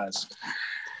really does.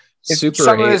 Super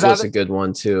 8 was a good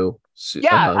one too.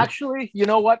 Actually, you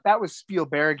know what? That was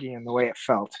Spielbergian the way it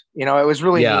felt. You know, it was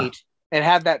really neat. It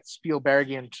had that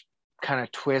Spielbergian kind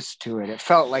of twist to it. It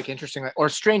felt like interesting, or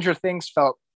Stranger Things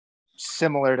felt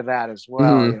similar to that as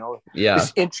well. You know,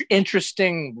 this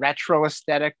interesting retro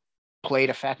aesthetic played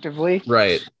effectively,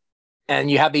 right? And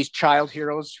you have these child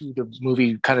heroes who the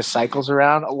movie kind of cycles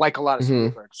around, like a lot of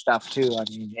Spielberg stuff too. I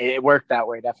mean, it worked that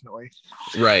way, definitely.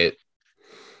 Right.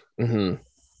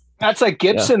 That's like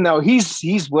Gibson though.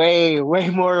 He's way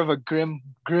more of a grim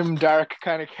dark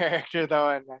kind of character though,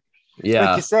 and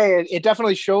like you say, it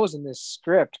definitely shows in this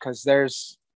script, because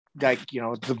there's like, you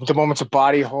know, the moments of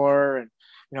body horror, and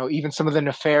you know, even some of the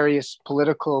nefarious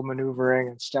political maneuvering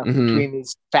and stuff between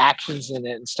these factions in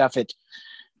it and stuff.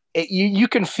 You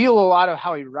can feel a lot of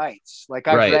how he writes. Like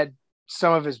I've read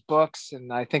some of his books,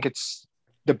 and I think it's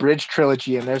the Bridge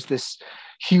trilogy, and there's this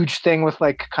huge thing with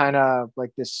like kind of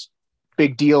like this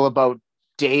big deal about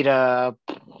data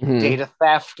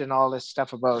theft and all this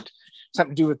stuff, about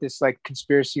something to do with this like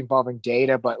conspiracy involving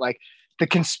data. But like the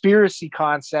conspiracy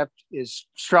concept is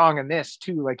strong in this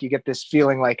too. Like you get this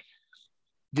feeling like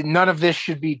none of this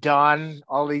should be done.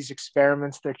 All these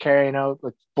experiments they're carrying out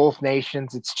with both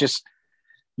nations, it's just,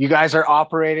 you guys are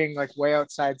operating like way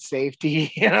outside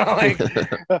safety, you know, like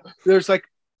there's like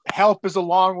help is a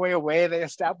long way away. They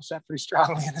establish that pretty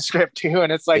strongly in the script too.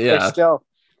 And it's like, they're still,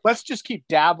 let's just keep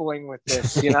dabbling with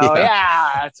this, you know?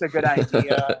 It's a good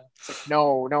idea. It's like,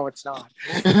 no, it's not.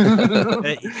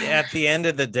 At the end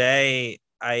of the day,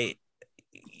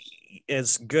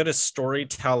 as good a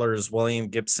storyteller as William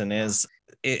Gibson is,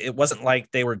 it wasn't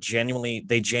like they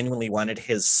genuinely wanted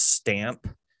his stamp,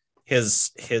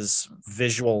 his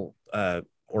visual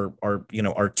or you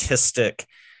know, artistic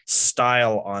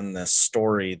style on this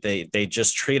story. They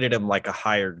just treated him like a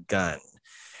hired gun.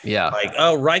 Like,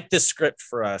 oh, write this script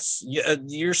for us.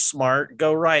 You're smart,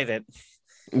 go write it.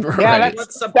 Right.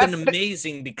 That's something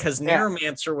amazing, because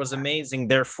Neuromancer was amazing,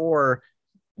 therefore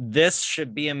this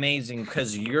should be amazing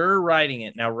because you're writing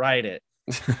it. Now write it.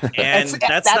 And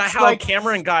that's not how like,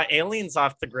 Cameron got Aliens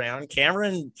off the ground.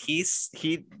 Cameron, he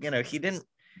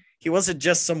wasn't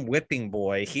just some whipping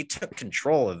boy. He took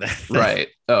control of that thing. Right.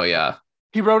 Oh yeah.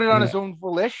 He wrote it on his own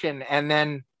volition, and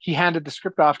then he handed the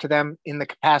script off to them in the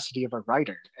capacity of a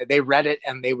writer. They read it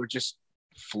and they were just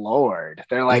floored.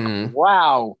 They're like,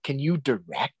 wow, can you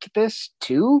direct this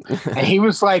too? And he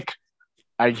was like,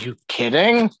 are you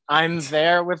kidding? I'm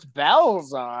there with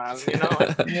bells on, you know.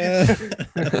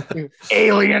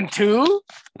 Alien 2,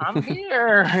 I'm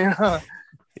here. You know?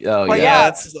 Oh, but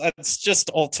that's just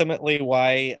ultimately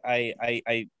why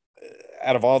I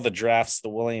out of all the drafts, the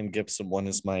William Gibson one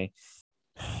is my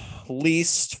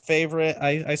least favorite,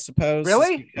 I suppose.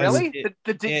 Really?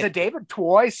 The David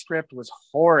Toy script was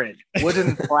horrid.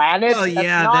 Wooden Planet. Oh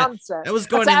yeah, nonsense. That was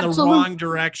going in the wrong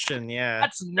direction. Yeah,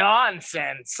 that's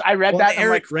nonsense. I read that. The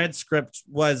Eric Red script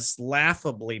was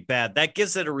laughably bad. That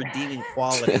gives it a redeeming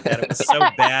quality that it was so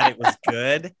bad it was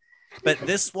good. But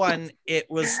this one, it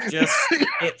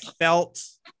felt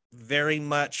very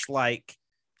much like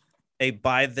a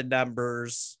by the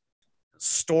numbers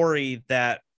story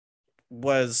that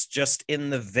was just in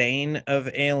the vein of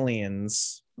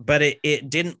Aliens, but it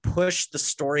didn't push the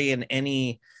story in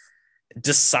any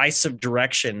decisive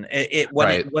direction.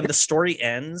 When the story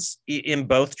ends in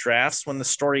both drafts, when the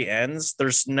story ends,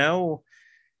 there's no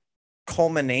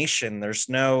culmination. There's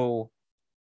no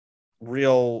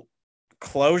real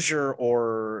closure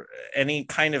or any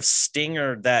kind of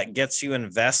stinger that gets you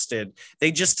invested.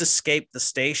 They just escape the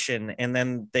station, and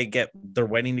then they're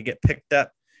waiting to get picked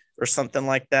up or something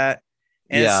like that.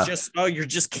 And it's just, you're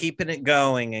just keeping it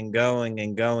going and going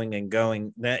and going and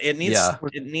going. It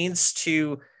needs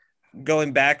to,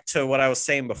 going back to what I was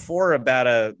saying before about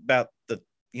a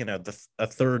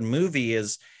third movie,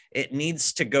 is it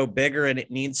needs to go bigger, and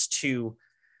it needs to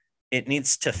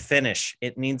finish.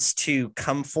 It needs to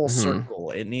come full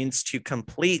circle. It needs to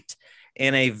complete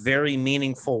in a very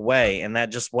meaningful way. And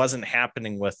that just wasn't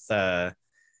happening with the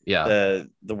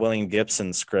William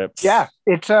Gibson script. Yeah,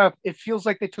 it feels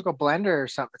like they took a blender or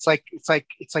something. It's like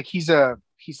he's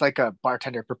like a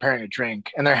bartender preparing a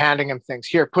drink, and they're handing him things.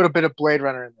 Here, put a bit of Blade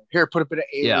Runner in there. Here, put a bit of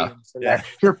Aliens in there.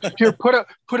 Here, put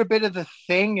a bit of The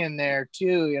Thing in there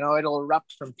too. You know, it'll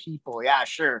erupt from people. Yeah,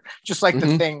 sure. Just like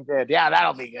The Thing did. Yeah,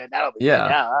 that'll be good. That'll be good.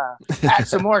 Yeah. Add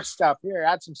some more stuff here.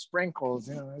 Add some sprinkles.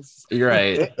 You know, you're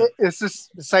right. It's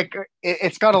like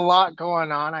it's got a lot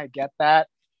going on. I get that.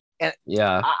 And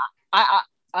I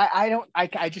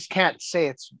just can't say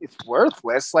it's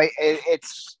worthless. Like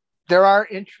there are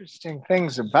interesting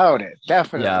things about it.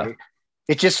 Definitely.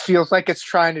 It just feels like it's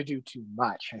trying to do too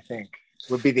much, I think.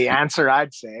 would be the answer,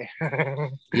 I'd say.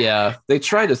 Yeah, they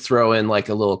try to throw in like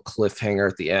a little cliffhanger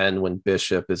at the end when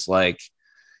Bishop is like,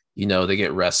 they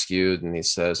get rescued and he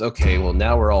says, okay, well,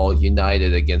 now we're all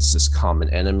united against this common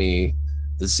enemy,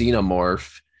 the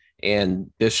xenomorph.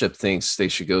 And Bishop thinks they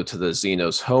should go to the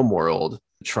Xenos homeworld,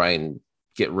 try and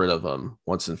get rid of them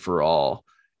once and for all.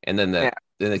 And then then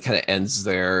it kind of ends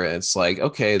there. And it's like,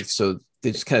 okay, so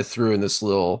they just kind of threw in this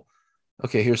little,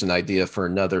 okay, here's an idea for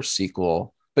another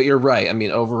sequel. But you're right. I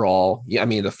mean, overall,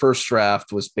 the first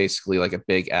draft was basically like a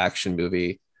big action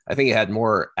movie. I think it had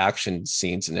more action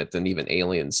scenes in it than even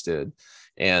Aliens did.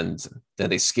 And then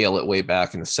they scale it way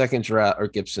back in the second draft, or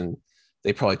Gibson,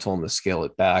 they probably told him to scale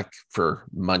it back for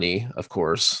money, of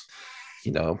course,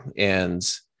 and and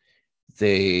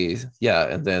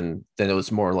then it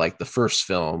was more like the first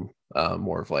film,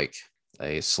 more of like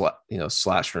a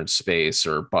slasher in space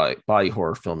or body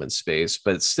horror film in space,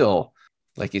 but it's still,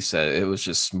 like you said, it was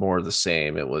just more of the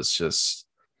same. It was just,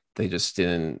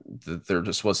 there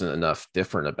just wasn't enough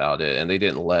different about it. And they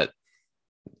didn't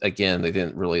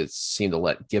really seem to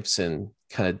let Gibson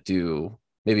kind of do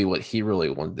maybe what he really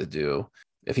wanted to do.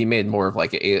 If he made more of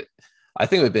like I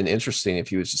think it would have been interesting if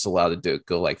he was just allowed to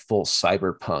go like full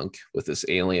cyberpunk with this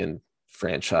Alien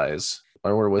franchise.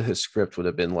 I wonder what his script would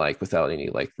have been like without any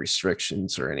like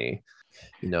restrictions or any,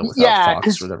 without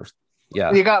Fox or whatever.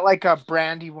 Yeah, you got like a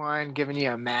Brandywine giving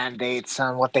you a mandates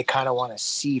on what they kind of want to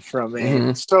see from it.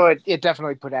 Mm-hmm. So it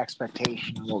definitely put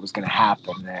expectation on what was going to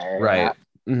happen there. Right. Yeah.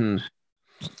 Mm-hmm.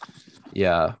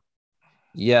 Yeah.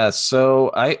 Yeah.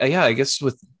 So I guess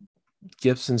with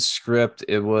Gibson's script,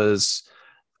 it was,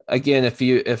 again,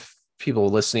 if people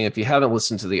listening, if you haven't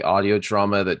listened to the audio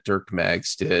drama that Dirk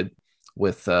Maggs did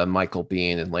with Michael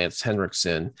Biehn and Lance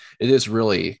Henriksen, it's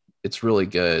really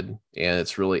good, and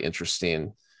it's really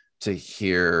interesting to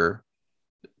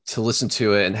listen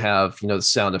to it and have the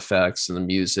sound effects and the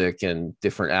music and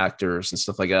different actors and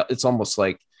stuff like that. It's almost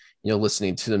like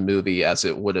listening to the movie as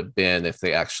it would have been if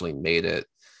they actually made it.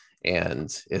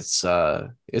 And it's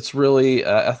really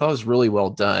I thought it was really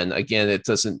well done. Again, it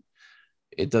doesn't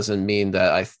mean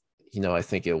that I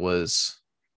think it would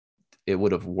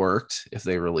have worked if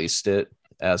they released it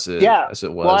as it was.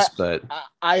 Well, but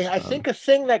I think a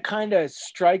thing that kind of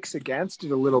strikes against it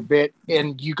a little bit,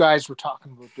 and you guys were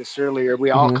talking about this earlier,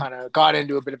 we all kind of got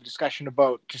into a bit of a discussion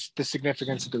about just the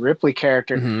significance of the Ripley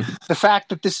character. The fact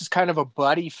that this is kind of a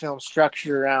buddy film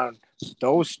structured around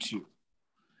those two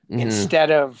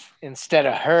instead of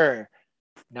her.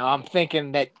 Now I'm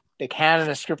thinking that they hand in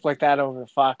a script like that over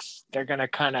Fox, they're gonna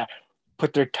kind of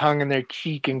put their tongue in their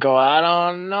cheek and go, I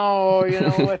don't know,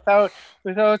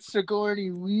 without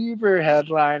Sigourney Weaver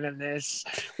headlining this,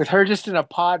 with her just in a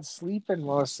pod sleeping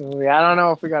most of the movie. I don't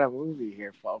know if we got a movie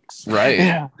here, folks.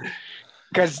 Right.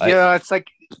 Because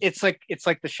it's like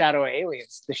the shadow of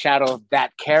Aliens. The shadow of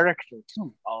that character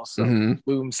too also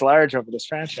looms large over this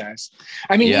franchise.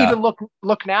 I mean, even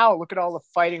look now, look at all the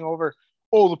fighting over,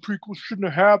 the prequel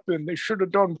shouldn't have happened. They should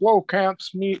have done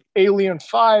Blomkamp's Alien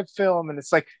 5 film. And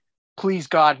it's like, please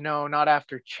God, no, not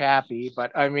after Chappie.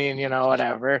 But I mean,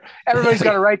 whatever. Everybody's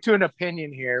got a right to an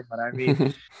opinion here. But I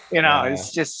mean,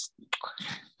 it's just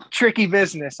tricky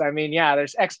business. I mean,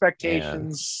 there's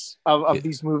expectations of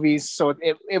these movies. So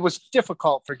it was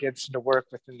difficult for Gibson to work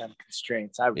within them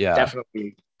constraints. I would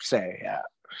definitely say,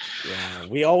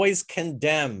 we always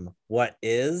condemn what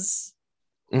is,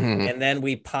 and then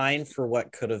we pine for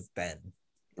what could have been.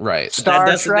 Right. That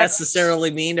doesn't necessarily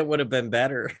mean it would have been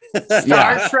better.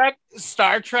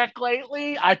 Star Trek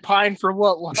lately, I pine for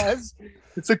what was.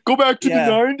 It's like, go back to the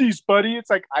 90s, buddy. It's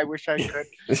like, I wish I could.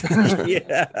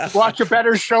 Watch a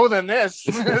better show than this.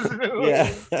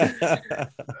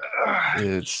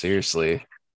 Dude, seriously.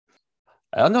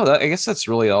 I don't know. I guess that's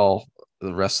really all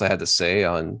the rest I had to say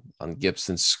on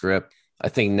Gibson's script. I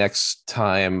think next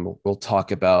time we'll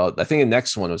talk about, I think the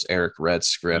next one was Eric Red's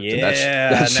script.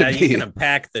 Yeah, now you're going to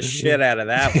pack the shit out of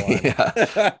that one.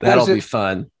 That'll be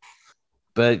fun.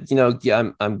 But,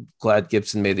 I'm glad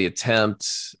Gibson made the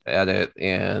attempt at it.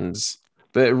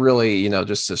 But it really,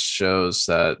 just shows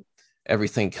that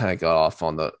everything kind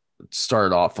of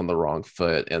started off on the wrong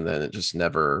foot. And then it just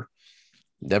never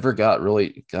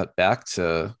got back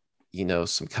to,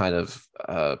 some kind of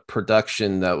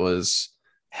production that was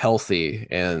healthy.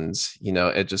 And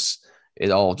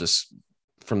it all just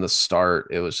from the start,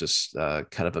 it was just kind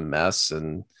of a mess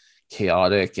and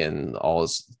chaotic, and all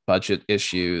his budget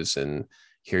issues, and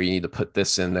here you need to put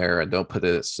this in there and don't put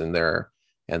this in there,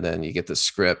 and then you get the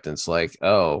script and it's like,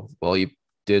 oh well, you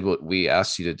did what we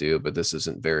asked you to do, but this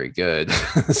isn't very good.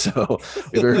 So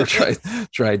we better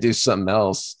try to do something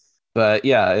else. But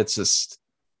it's just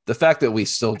the fact that we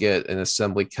still get an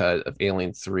assembly cut of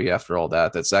Alien 3 after all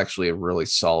that, that's actually a really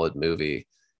solid movie.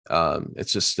 It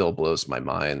just still blows my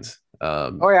mind.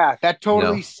 Oh yeah, that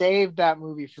totally saved that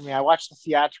movie for me. I watched the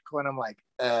theatrical and I'm like,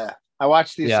 I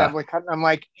watched the assembly cut and I'm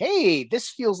like, hey, this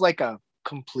feels like a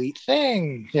complete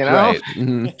thing, Right.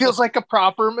 Mm-hmm. It feels like a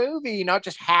proper movie, not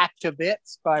just hacked to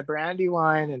bits by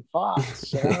Brandywine and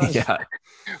Fox. Yeah.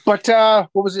 But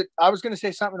what was it? I was going to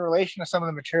say something in relation to some of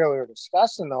the material we were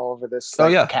discussing though over this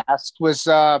cast was,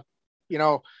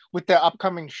 with the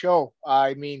upcoming show.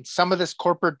 I mean, some of this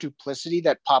corporate duplicity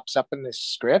that pops up in this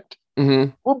script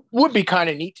would be kind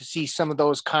of neat to see some of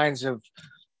those kinds of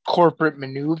corporate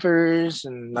maneuvers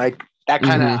and like that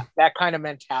kind of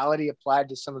mentality applied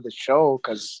to some of the show,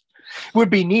 because it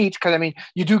would be neat. Because I mean,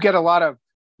 you do get a lot of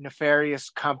nefarious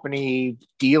company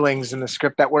dealings in the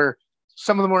script that were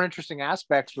some of the more interesting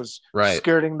aspects was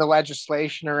skirting the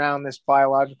legislation around this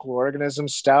biological organism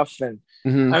stuff. And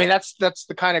I mean, that's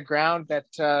the kind of ground that,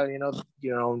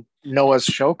 Noah's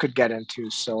show could get into.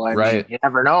 So I mean, you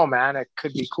never know, man, it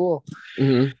could be cool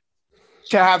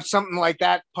to have something like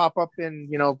that pop up in,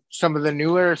 some of the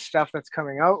newer stuff that's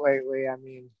coming out lately. I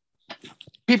mean,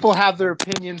 people have their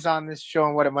opinions on this show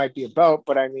and what it might be about,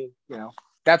 but I mean,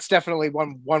 that's definitely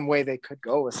one way they could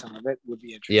go with some of it. Would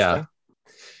be interesting.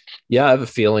 Yeah, I have a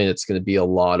feeling it's going to be a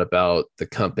lot about the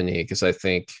company, because I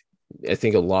think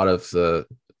a lot of the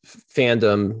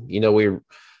fandom,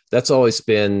 that's always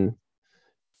been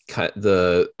kind of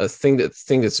a thing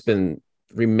that's been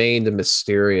remained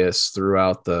mysterious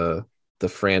throughout the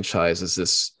franchise, is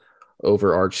this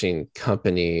overarching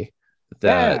company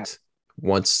that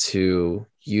wants to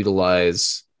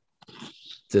utilize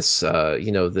this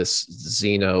this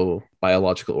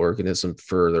xenobiological organism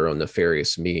for their own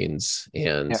nefarious means.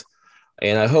 And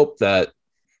I hope that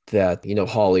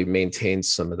Holly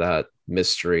maintains some of that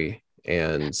mystery,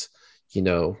 and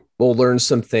we'll learn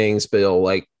some things, but it'll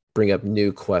like bring up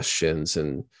new questions,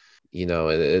 and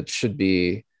it should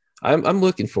be, I'm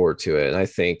looking forward to it. And I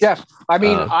think I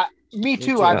mean, me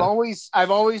too. I've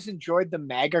always enjoyed the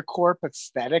megacorp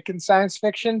aesthetic in science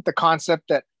fiction, the concept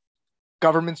that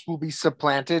governments will be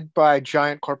supplanted by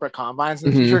giant corporate combines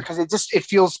in the future, because it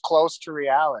feels close to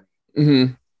reality.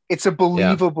 It's a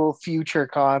believable future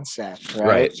concept,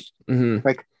 right?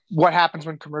 Like what happens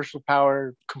when commercial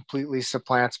power completely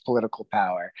supplants political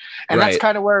power, and that's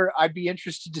kind of where I'd be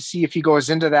interested to see if he goes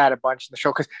into that a bunch in the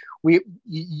show, because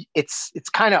it's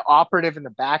kind of operative in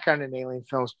the background in alien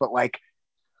films, but like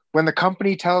when the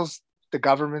company tells the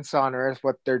governments on Earth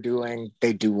what they're doing,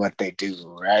 they do what they do,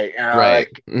 right?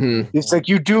 Like, it's like,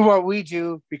 you do what we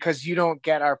do because you don't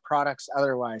get our products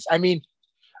otherwise. I mean,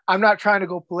 I'm not trying to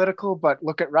go political, but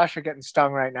look at Russia getting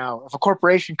stung right now. If a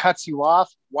corporation cuts you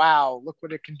off, wow, look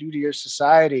what it can do to your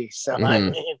society. So I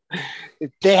mean,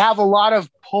 they have a lot of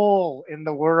pull in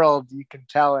the world, you can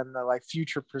tell in the like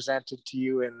future presented to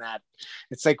you, in that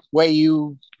it's like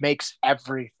Wayuu makes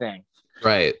everything.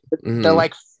 Right. They're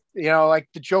like, like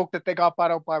the joke that they got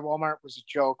bought out by Walmart was a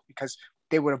joke because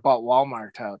they would have bought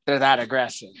Walmart out. They're that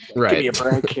aggressive. Like, give me a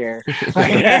break here.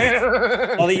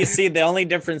 Well, you see, the only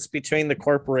difference between the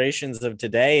corporations of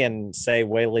today and say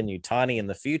Weyland-Yutani in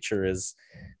the future is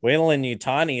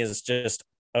Weyland-Yutani is just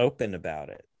open about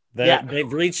it.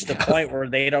 They've reached a point where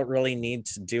they don't really need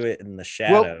to do it in the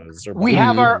shadows. Well, we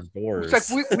have our doors.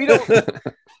 It's like we don't.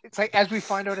 It's like, as we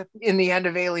find out in the end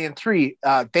of Alien 3,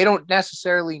 they don't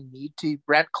necessarily need to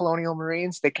rent Colonial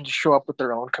Marines. They can just show up with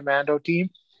their own commando team.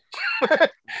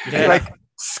 Like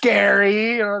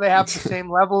scary, they have the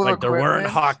same level of equipment. They're wearing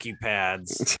hockey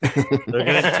pads. They're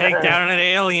gonna take down an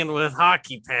alien with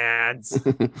hockey pads.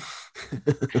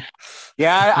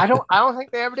 I don't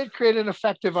think they ever did create an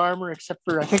effective armor, except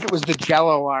for I think it was the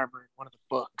Jello armor in one of the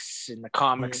books in the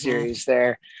comic series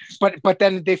there. But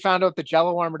then they found out the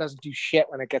Jello armor doesn't do shit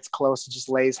when it gets close. It just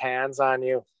lays hands on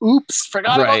you. Oops,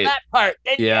 forgot about that part.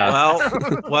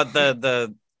 Well,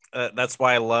 that's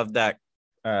why I love that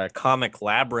comic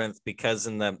Labyrinth, because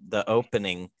in the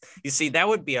opening, you see, that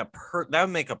would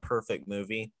make a perfect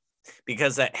movie,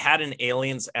 because it had an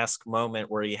Aliens-esque moment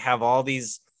where you have all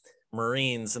these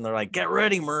Marines and they're like, get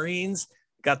ready, Marines,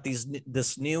 got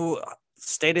this new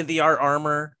state-of-the-art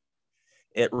armor,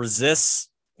 it resists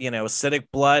acidic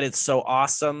blood, it's so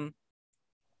awesome,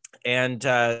 and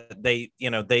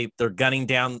they're gunning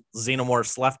down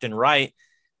xenomorphs left and right.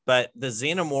 But the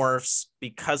xenomorphs,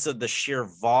 because of the sheer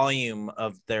volume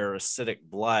of their acidic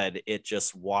blood, it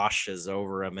just washes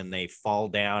over them and they fall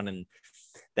down, and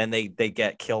then they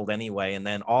get killed anyway. And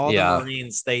then all the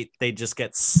Marines, they just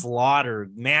get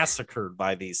slaughtered, massacred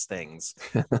by these things.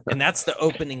 And that's the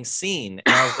opening scene.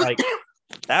 And I was like,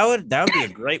 that would be a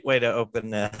great way to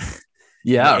open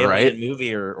Yeah, alien right.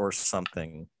 movie or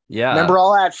something. Yeah. Remember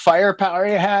all that firepower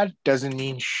you had? Doesn't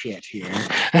mean shit here.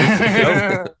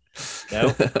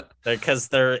 Nope.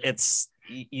 Because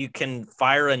you can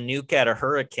fire a nuke at a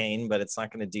hurricane, but it's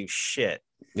not going to do shit.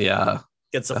 Yeah.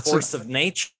 It's a force of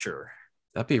nature.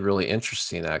 That'd be really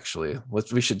interesting, actually.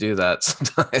 We should do that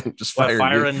sometime. Just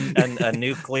fire a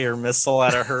nuclear missile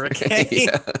at a hurrine.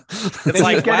 Yeah. It's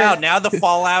like, wow, now the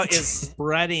fallout is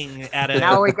spreading at a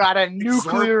now we got a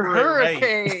nuclear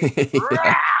hurricane.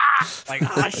 Like,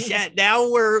 oh shit, now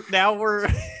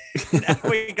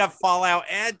we got fallout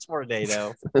and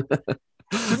tornado.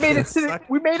 We made it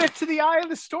to the eye of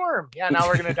the storm. Yeah, now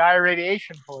we're gonna die of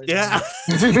radiation poisoning. Yeah.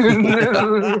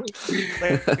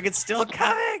 Like, it's still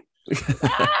coming.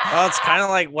 Well, it's kind of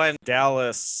like when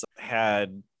Dallas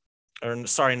had, or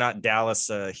sorry, not Dallas,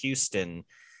 Houston.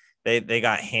 They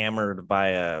got hammered by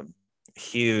a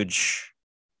huge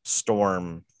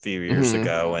storm a few years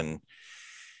ago,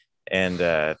 and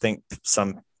I think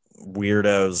some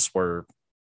weirdos were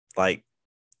like,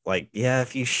 yeah,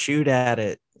 if you shoot at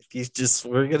it,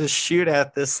 we're gonna shoot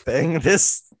at this thing, the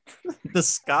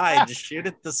sky, just shoot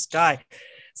at the sky.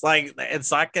 It's like,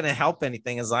 it's not gonna help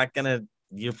anything. It's not gonna.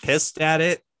 You're pissed at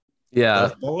it. Yeah,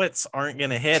 the bullets aren't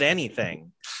gonna hit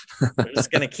anything. They're just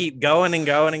gonna keep going and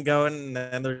going and going, and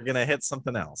then they're gonna hit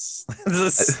something else.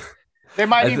 They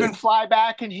might even fly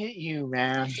back and hit you,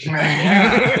 man.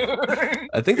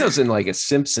 I think that was in like a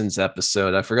Simpsons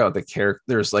episode. I forgot what the character.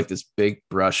 There's like this big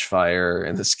brush fire,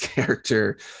 and this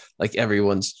character, like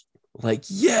everyone's like,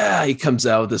 yeah, he comes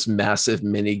out with this massive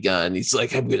minigun. He's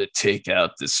like, I'm gonna take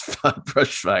out this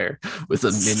brush fire with a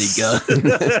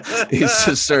minigun. He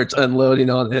just starts unloading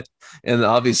on it, and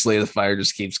obviously the fire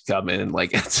just keeps coming and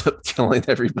like ends up killing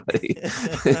everybody.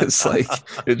 It's like,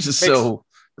 it's just so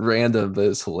random, but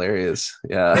it's hilarious.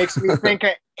 Yeah, makes me think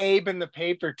of Abe in the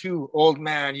paper too. Old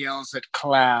man yells at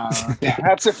cloud.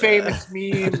 That's a famous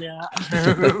meme. Yeah.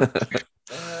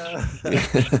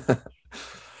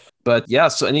 But yeah,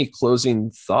 so any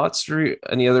closing thoughts or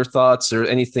any other thoughts or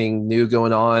anything new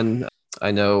going on?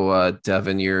 I know,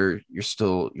 Devan,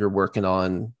 you're working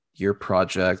on your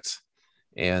project,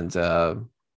 and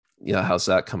how's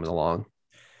that coming along?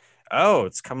 Oh,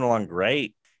 it's coming along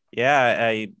great.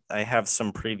 Yeah, I have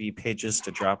some preview pages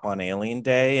to drop on Alien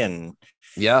Day, and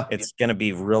yeah, it's going to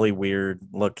be really weird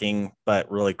looking,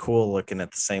 but really cool looking at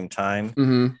the same time.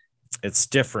 Mm-hmm. It's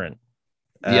different.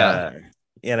 Yeah.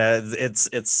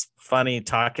 It's funny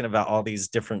talking about all these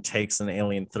different takes in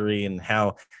Alien 3 and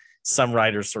how some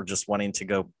writers were just wanting to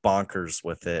go bonkers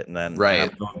with it, and then I'm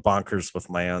going bonkers with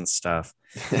my own stuff.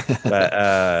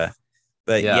 but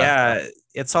yeah,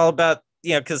 it's all about,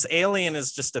 because Alien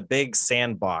is just a big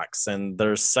sandbox, and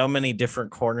there's so many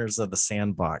different corners of the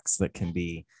sandbox that can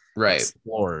be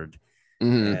explored.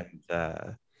 Mm-hmm.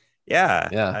 And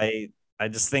I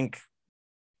just think,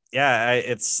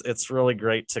 it's really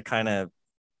great to kind of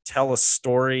tell a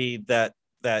story that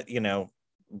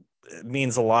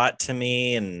means a lot to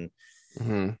me, and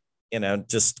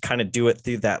just kind of do it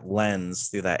through that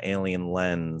alien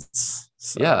lens.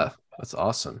 So. Yeah, that's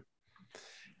awesome.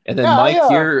 And then Mike,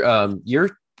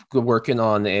 you're working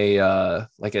on a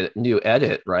like a new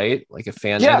edit, right? Like a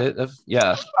fan edit of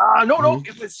no,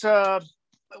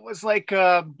 it was like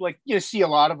you see a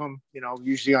lot of them,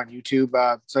 usually on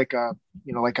YouTube. It's like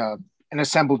an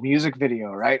assembled music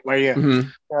video, right? Where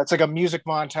it's like a music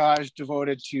montage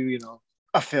devoted to,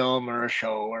 a film or a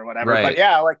show or whatever. Right. But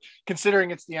yeah, like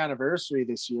considering it's the anniversary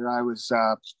this year, I was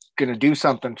going to do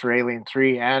something for Alien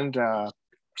 3 and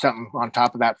something on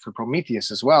top of that for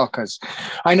Prometheus as well. Cause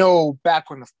I know back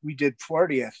when we did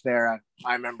 40th there,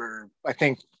 I remember, I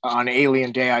think on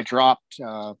Alien Day, I dropped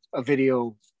a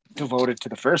video devoted to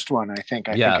the first one. I think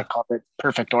I called it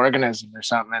Perfect Organism or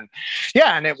something.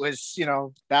 And it was,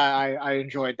 that I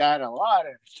enjoyed that a lot.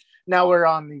 And now we're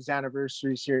on these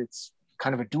anniversaries here. It's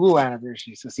kind of a dual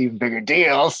anniversary, so it's even bigger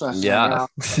deal. So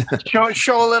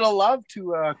show a little love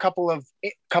to a couple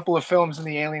of films in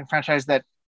the Alien franchise that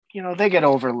they get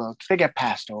overlooked. They get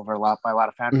passed over a lot by a lot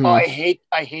of fans. Mm-hmm.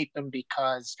 I hate them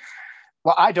because,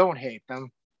 well, I don't hate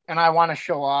them. And I want to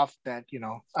show off that,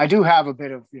 I do have a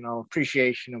bit of,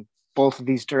 appreciation of both of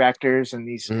these directors and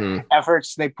these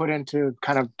efforts they put into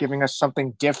kind of giving us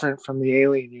something different from the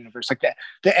Alien universe, like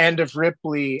the end of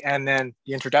Ripley and then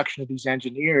the introduction of these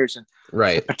engineers and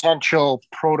the potential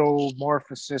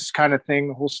protomorphosis kind of thing,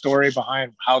 the whole story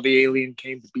behind how the alien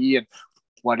came to be and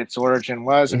what its origin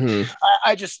was. And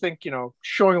I just think,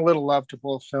 showing a little love to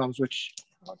both films, which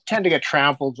tend to get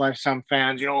trampled by some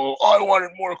fans, I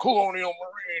wanted more colonial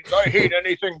marines. I hate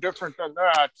anything different than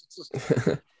that. It's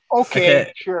just,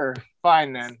 okay, sure,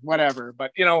 fine then, whatever.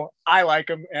 But I like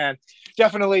them, and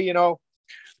definitely,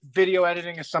 video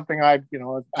editing is something I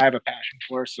have a passion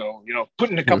for. So,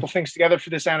 putting a couple things together for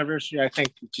this anniversary, I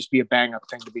think would just be a bang up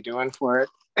thing to be doing for it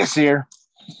this year.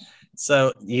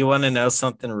 So you want to know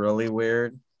something really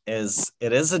weird? It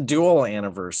is a dual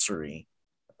anniversary,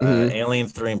 Alien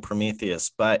 3 and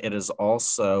Prometheus, but it is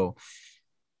also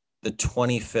the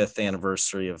 25th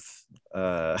anniversary of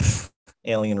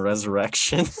Alien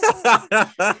Resurrection.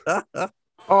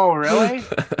 Oh, really?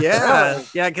 Yeah. Really?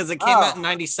 Yeah, because it came out in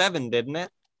 97, didn't it?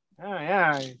 Oh,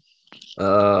 yeah.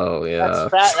 Oh, yeah.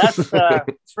 That's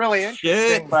it's really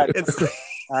interesting, but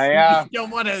I don't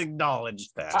want to acknowledge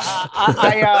that.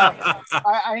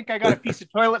 I think I got a piece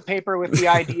of toilet paper with the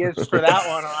ideas for that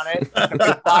one on it. A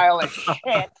big pile of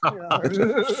shit.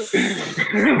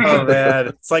 Oh man,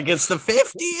 it's like it's the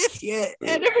 50th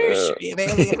anniversary of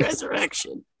Alien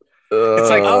Resurrection. It's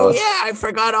like, oh yeah, I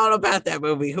forgot all about that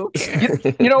movie. Who cares?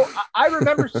 I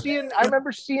remember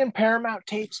seeing Paramount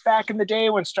tapes back in the day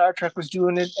when Star Trek was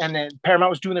doing it, and then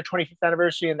Paramount was doing their 25th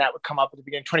anniversary, and that would come up at the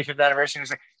beginning, 25th anniversary. And it was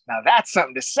like, now that's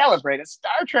something to celebrate. A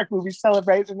Star Trek movie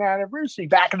celebrates an anniversary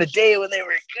back in the day when they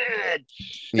were good.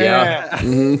 Yeah.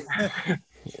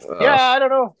 Yeah, I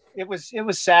don't know. It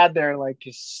was sad there. Like,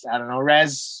 I don't know.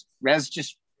 Rez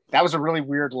just, that was a really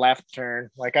weird left turn.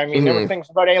 Like, I mean, there were things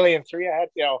about Alien 3 I had,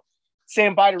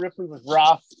 saying bye to Ripley was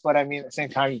rough, but I mean, at the same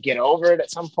time, you get over it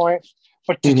at some point.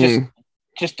 But to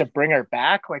just to bring her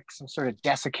back like some sort of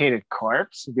desiccated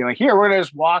corpse and be like, here, we're gonna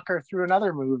just walk her through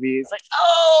another movie. It's like,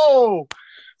 oh,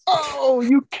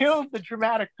 you killed the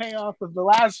dramatic payoff of the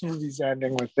last movie's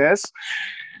ending with this.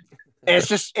 And it's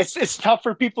just it's tough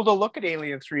for people to look at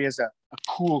Alien 3 as a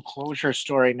cool closure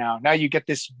story now. Now you get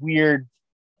this weird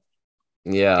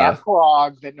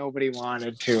epilogue that nobody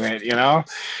wanted to it, and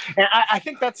I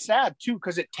think that's sad too,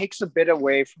 because it takes a bit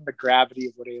away from the gravity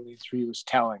of what Alien 3 was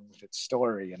telling with its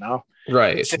story,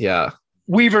 Right. Yeah.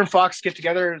 Weaver and Fox get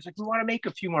together and it's like, we want to make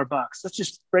a few more bucks, let's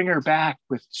just bring her back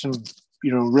with some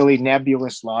really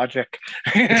nebulous logic.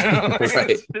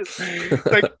 Right. It's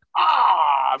like,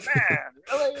 man,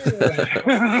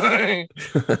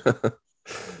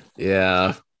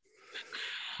 really?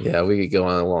 Yeah, we could go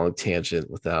on a long tangent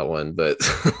with that one, but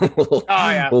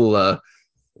we'll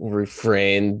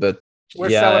refrain. But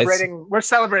we're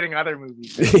celebrating other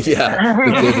movies. Yeah,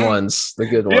 the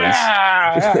good ones.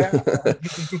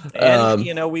 Yeah.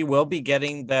 And we will be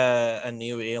getting a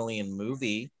new Alien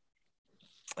movie.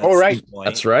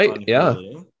 That's right. Yeah.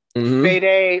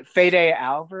 Fede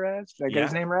Alvarez. Did I get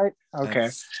his name right? Okay.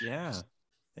 Yeah.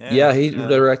 He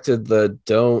directed the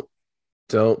Don't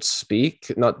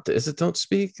Speak. Is it Don't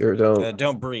Speak or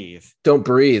Don't Breathe? Don't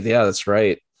Breathe. Yeah, that's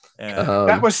right. Yeah.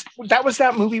 That was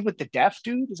that movie with the deaf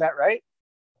dude. Is that right?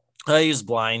 He's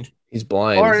blind. He's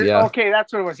blind. Okay,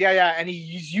 that's what it was. Yeah, and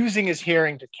he's using his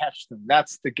hearing to catch them.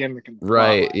 That's the gimmick.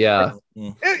 Right. Yeah.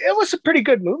 It was a pretty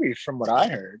good movie from what I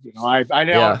heard. I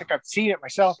don't think I've seen it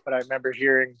myself, but I remember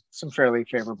hearing some fairly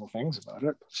favorable things about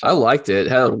it. So. I liked it.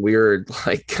 It had a weird,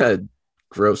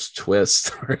 gross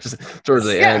twist towards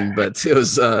the end, but it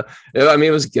was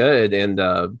it was good, and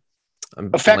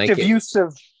effective use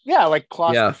of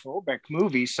claustrophobic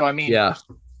movies. So I mean,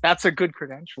 that's a good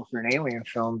credential for an Alien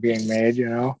film being made,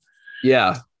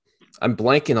 I'm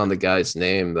blanking on the guy's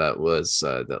name that was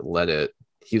that led it.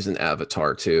 He was an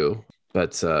Avatar too,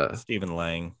 but Stephen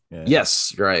Lang.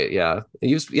 Yes, right.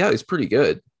 He's pretty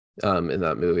good in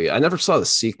that movie. I never saw the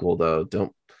sequel though.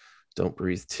 Don't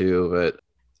Breathe 2, but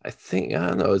I think, I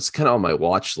don't know, it's kind of on my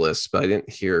watch list, but I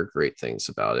didn't hear great things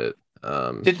about it.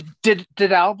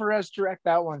 Did Alvarez direct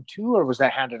that one too, or was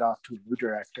that handed off to a new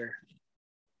director?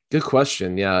 Good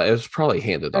question. Yeah, it was probably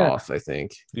handed off, I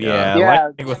think.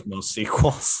 Like with most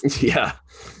sequels. Yeah.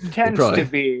 Tends to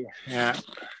be. Yeah.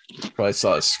 Probably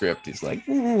saw a script. He's like,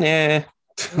 nah.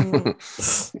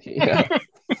 Yeah.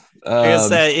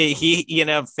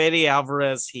 Fede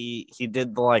Alvarez, he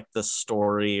did the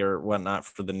story or whatnot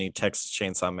for the new Texas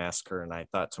Chainsaw Massacre, and I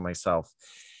thought to myself,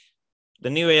 the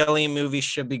new Alien movie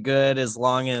should be good as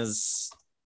long as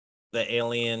the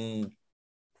alien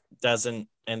doesn't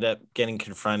end up getting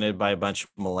confronted by a bunch of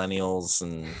millennials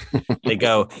and they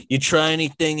go, "You try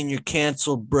anything and you're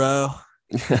canceled, bro."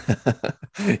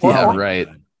 Right.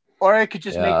 Or I could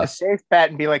just make the safe bet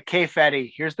and be like, "Okay,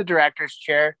 Fetty, here's the director's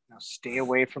chair. Now stay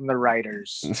away from the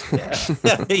writers."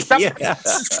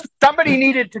 Somebody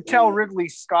needed to tell Ridley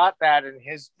Scott that in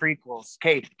his prequels.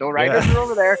 "Okay, the writers are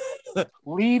over there.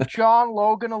 Leave John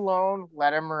Logan alone.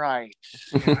 Let him write."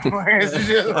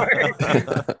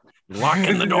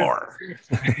 Locking the door.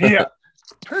 Yeah,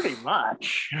 pretty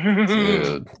much.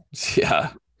 Dude.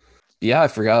 Yeah. Yeah, I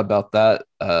forgot about that.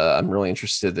 I'm really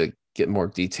interested to get more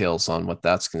details on what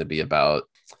that's going to be about.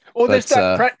 Oh, there's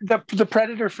But the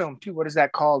Predator film too. What is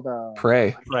that called?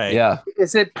 Prey. Right. Yeah.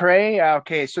 Is it Prey?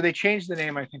 Okay, so they changed the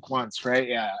name I think once, right?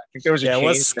 Yeah, I think there was a Yeah, it change.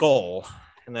 was Skull,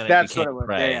 and then That's it became what it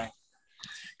was. Prey. Yeah.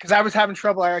 Because I was having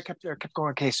trouble. I kept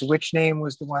going. Okay, so which name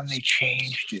was the one they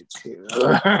changed it to?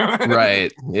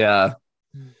 Right. Yeah.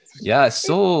 Yeah. I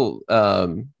still,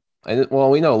 well,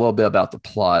 we know a little bit about the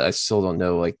plot. I still don't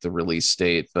know like the release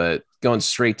date, but going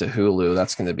straight to Hulu,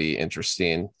 that's going to be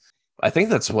interesting. I think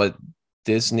that's what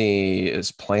Disney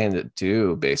is planning to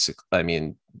do, basically. I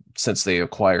mean, since they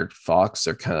acquired Fox,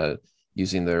 they're kind of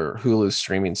using their Hulu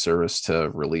streaming service to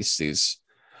release these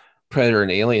Predator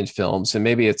and Alien films. And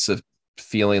maybe it's a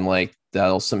feeling like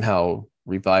that'll somehow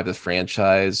revive the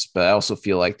franchise. But I also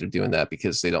feel like they're doing that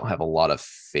because they don't have a lot of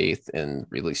faith in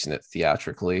releasing it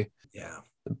theatrically. Yeah.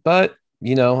 But,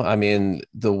 I mean,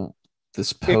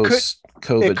 this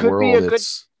post-COVID world,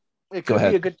 it Go could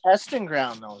ahead. be a good testing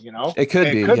ground, though. It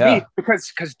could be, yeah.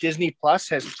 Because Disney Plus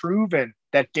has proven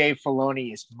that Dave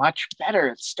Filoni is much better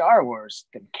at Star Wars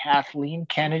than Kathleen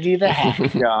Kennedy the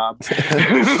hack job.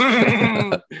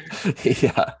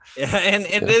 Yeah, and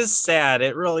it is sad.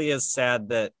 It really is sad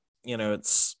that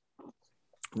it's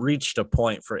reached a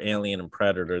point for Alien and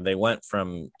Predator. They went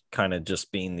from kind of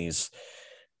just being these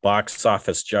box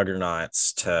office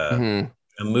juggernauts to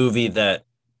a movie that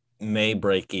may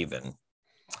break even.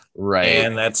 Right.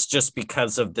 And that's just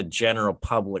because of the general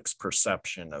public's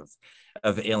perception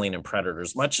of Alien and Predator.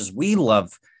 As much as we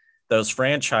love those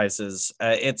franchises,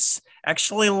 it's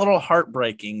actually a little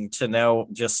heartbreaking to know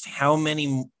just how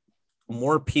many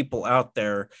more people out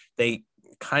there, they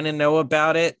kind of know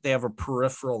about it. They have a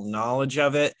peripheral knowledge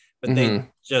of it, but they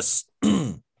just,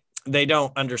 they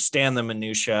don't understand the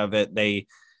minutia of it. They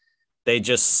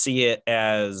just see it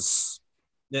as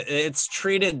it's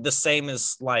treated the same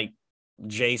as like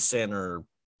Jason or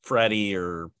Freddy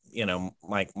or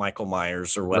Michael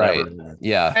Myers or whatever. Right.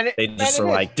 Yeah. And they just are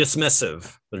like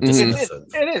dismissive. They're Mhm.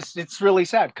 dismissive. It is. It's really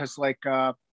sad because like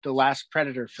the last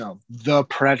Predator film, The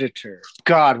Predator.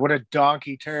 God, what a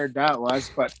donkey turd that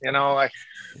was. But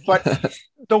but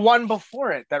the one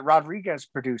before it that Rodriguez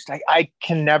produced, I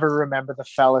can never remember the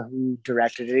fella who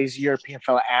directed it. He's a European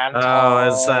fella. I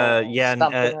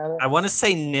want to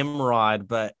say Nimrod,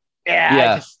 but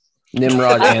yeah.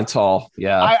 Nimrod Antal.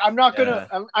 Yeah. I'm not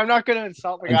gonna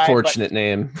insult the guy. Unfortunate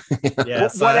name.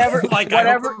 Yes. Whatever.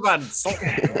 Whatever.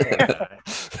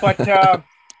 But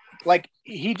like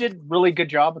he did really good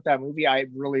job with that movie. I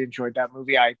really enjoyed that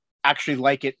movie. I actually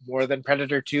like it more than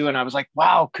Predator 2. And I was like,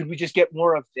 wow, could we just get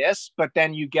more of this? But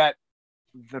then you get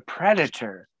the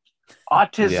Predator.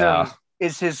 Autism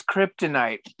is his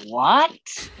kryptonite. What?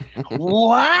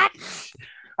 What?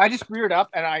 I just reared up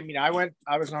and I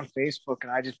was on Facebook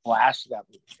and I just blasted that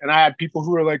movie. And I had people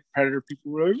who were like Predator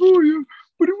people were like, oh yeah,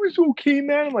 but it was okay,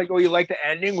 man. I'm like, oh, you like the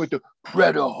ending with the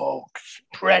Predator Hulks,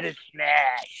 Predator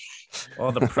Smash.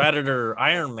 Oh, the Predator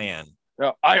Iron Man.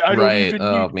 Yeah, I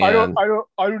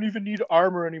don't even need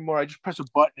armor anymore. I just press a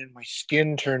button and my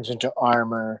skin turns into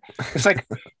armor. It's like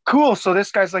cool. So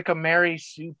this guy's like a Mary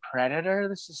Sue Predator.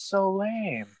 This is so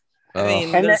lame. I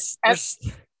mean,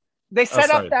 They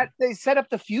set up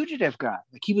the fugitive guy.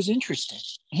 Like he was interesting.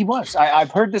 He was.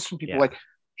 I've heard this from people. Like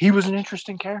he was an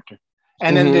interesting character.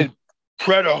 And then the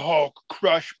Predator Hulk,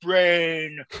 crush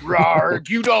brain, roar,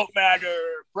 you don't matter.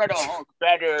 Predator Hulk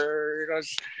better.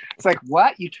 It's like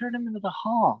what? You turn him into the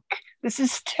Hulk. This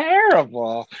is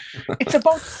terrible. It's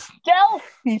about stealth,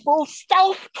 people.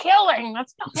 Stealth killing.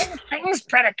 That's the whole thing's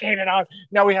predicated on.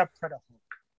 Now we have Predator Hulk.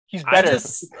 He's better.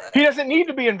 He doesn't need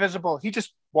to be invisible. He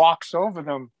just walks over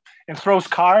them and throws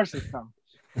cars at them.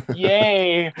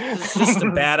 Yay. It's just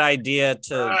a bad idea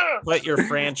to put your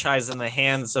franchise in the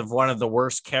hands of one of the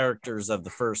worst characters of the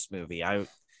first movie. I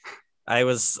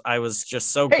was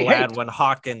just so glad when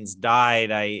Hawkins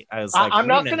died. I was like, I'm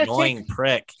not an annoying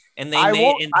prick. And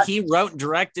he wrote and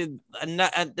directed an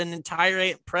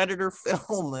entire Predator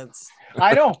film.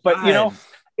 I know, but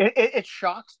it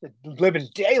shocks the living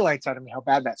daylights out of me how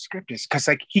bad that script is. Because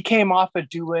like he came off of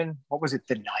doing what was it,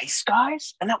 The Nice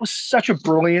Guys, and that was such a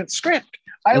brilliant script.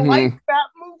 I like that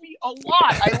movie a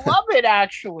lot. I love it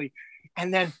actually.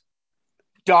 And then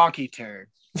Donkey Turd.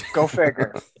 Go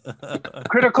figure.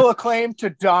 Critical acclaim to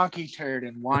Donkey Turd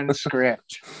in one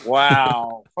script.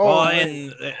 Wow. Well,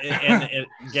 and it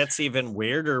gets even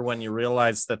weirder when you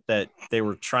realize that they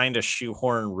were trying to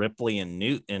shoehorn Ripley and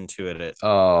Newt into it at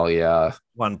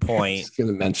one point. I was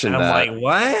gonna mention and that. I'm like,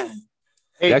 what?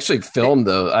 They actually filmed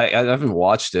though. I haven't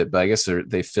watched it, but I guess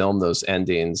they filmed those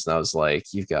endings, and I was like,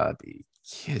 "You've got to be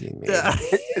kidding me?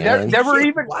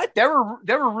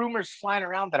 There were rumors flying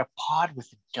around that a pod with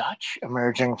Dutch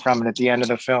emerging from it at the end of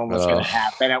the film was going to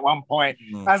happen at one point.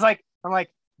 I'm like,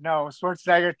 no.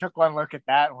 Schwarzenegger took one look at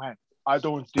that and went, I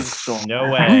don't think so.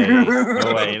 No way.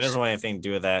 No way. He doesn't want anything to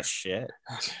do with that shit.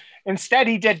 Instead,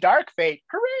 he did Dark Fate.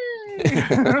 Hooray!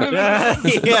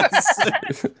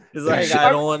 Yes. He's like,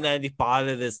 I don't want any part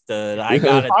of this stud. I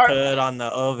got a turd on the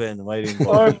oven waiting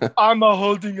for me. I'm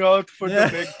holding out for the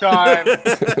big time.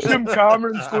 Jim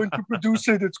Cameron's going to produce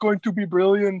it. It's going to be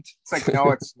brilliant. It's like, no,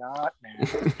 it's not, man.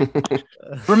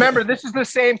 Remember, this is the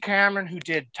same Cameron who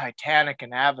did Titanic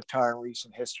and Avatar in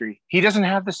recent history. He doesn't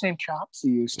have the same chops he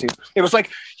used to. It was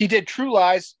like he did True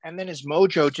Lies, and then his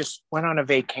mojo just went on a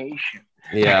vacation.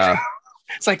 Yeah.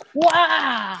 It's like,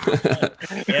 wow.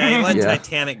 Yeah, he let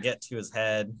Titanic get to his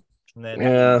head. And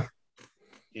then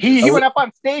he went up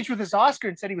on stage with his Oscar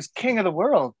and said he was king of the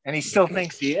world, and he still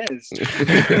thinks he is.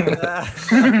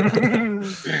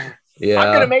 Yeah.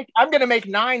 I'm gonna make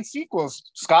 9 sequels.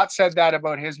 Scott said that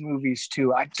about his movies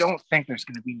too. I don't think there's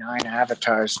gonna be 9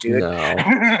 Avatars, dude. No. No,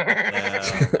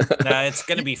 it's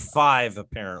gonna be 5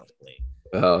 apparently.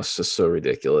 Oh, it's just so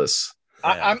ridiculous.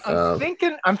 I'm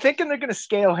thinking they're gonna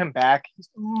scale him back. He's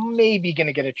maybe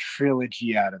gonna get a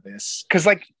trilogy out of this, because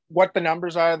like what the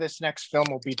numbers are of this next film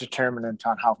will be determinant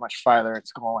on how much farther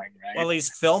it's going, right? Well,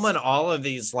 he's filming all of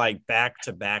these like back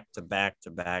to back to back to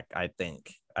back. I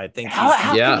think how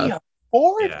can he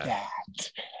afford that?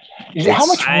 How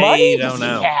much money does he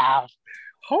have?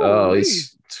 Holy.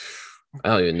 I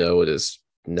don't even know what his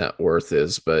net worth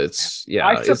is, but it's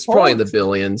probably in the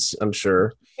billions, I'm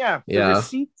sure. Yeah.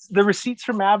 The receipts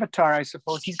from Avatar, I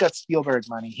suppose. He's got Spielberg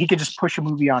money. He could just push a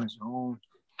movie on his own.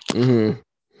 Mm-hmm.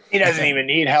 He doesn't even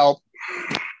need help.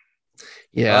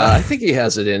 Yeah, I think he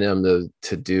has it in him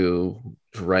to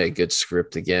write a good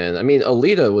script again. I mean,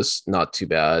 Alita was not too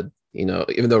bad,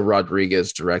 even though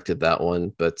Rodriguez directed that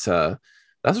one, but that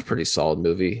was a pretty solid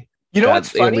movie. You know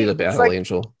what's funny? Alita Battle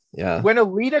Angel. Yeah. When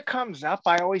Alita comes up,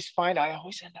 I always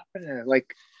end up in a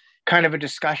kind of a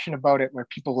discussion about it where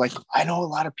people I know a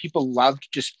lot of people loved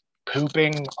just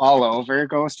pooping all over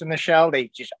Ghost in the Shell. I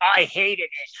hated it.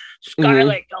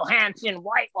 Scarlett Johansson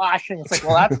whitewashing. It's like,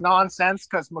 well, that's nonsense,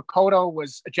 because Makoto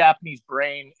was a Japanese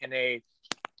brain in a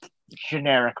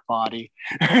generic body.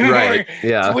 Right.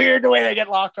 Yeah. It's weird the way they get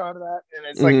locked onto that. And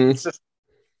it's like, it's just,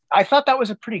 I thought that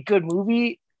was a pretty good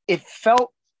movie. It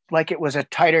felt like it was a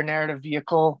tighter narrative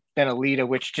vehicle than Alita,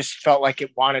 which just felt like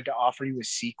it wanted to offer you a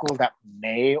sequel that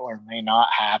may or may not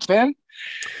happen.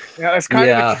 It's kind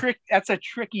of a trick. That's a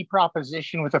tricky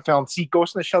proposition with a film. See,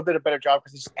 Ghost in the Shell did a better job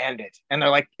because it just ended. And they're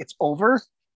like, it's over.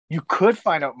 You could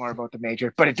find out more about the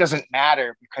Major, but it doesn't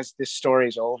matter because this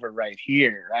story's over right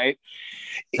here, right?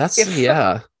 That's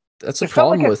a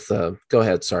problem with... Go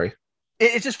ahead, sorry.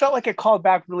 It just felt like it called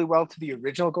back really well to the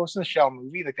original Ghost in the Shell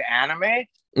movie, like the anime,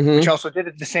 which also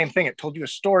did the same thing. It told you a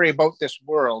story about this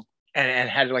world and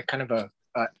had like kind of a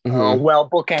well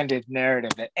bookended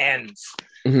narrative that ends.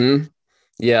 Mm-hmm.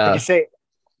 Yeah. Like you say,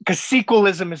 because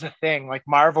sequelism is a thing. Like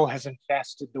Marvel has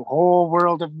infested the whole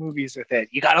world of movies with it.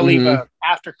 You got to leave a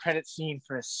after credit scene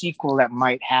for a sequel that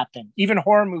might happen. Even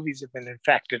horror movies have been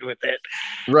infected with it.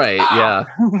 Right. Yeah.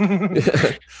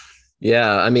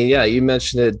 Yeah. I mean, you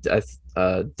mentioned it.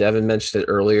 Devan mentioned it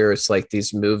earlier. It's like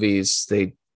these movies,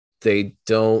 they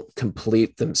don't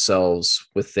complete themselves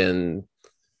within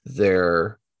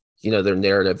their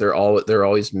narrative. They're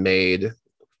always made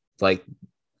like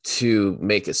to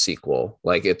make a sequel.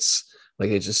 Like it's like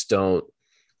they just don't.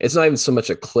 It's not even so much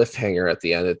a cliffhanger at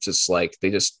the end. It's just like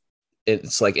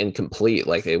it's like incomplete.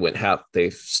 Like they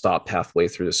stopped halfway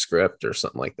through the script or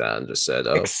something like that and just said,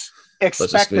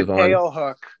 expect a tail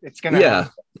hook. It's gonna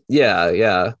happen.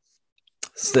 Yeah.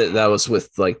 So that was with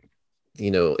like,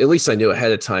 at least I knew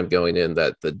ahead of time going in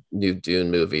that the new Dune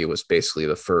movie was basically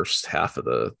the first half of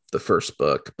the first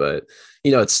book, but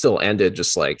it still ended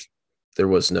just like it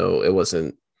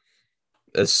wasn't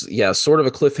sort of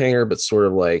a cliffhanger, but sort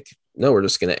of like, no, we're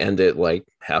just going to end it like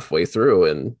halfway through,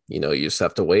 and you just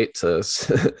have to wait to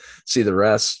see the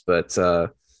rest. But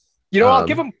I'll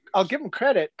give them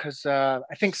credit, because I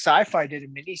think Sci-Fi did a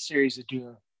miniseries of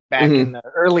Dune back in the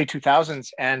early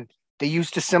 2000s, and they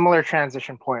used a similar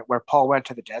transition point where Paul went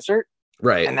to the desert.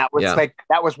 Right. And that was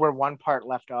that was where one part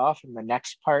left off and the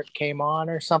next part came on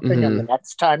or something. And the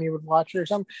next time you would watch it or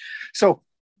something. So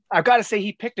I've got to say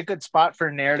he picked a good spot for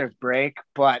a narrative break,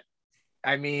 but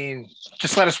I mean,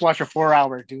 just let us watch a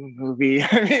 4-hour Dune movie.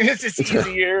 I mean, it's just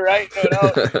easier, right?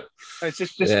 No. It's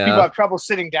just people have trouble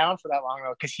sitting down for that long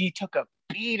though, because he took a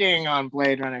beating on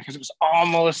Blade Runner because it was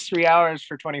almost 3 hours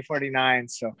for 2049.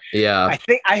 So yeah,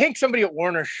 I think somebody at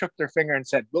Warner shook their finger and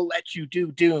said, "We'll let you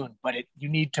do Dune, but you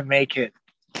need to make it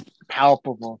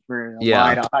palpable for a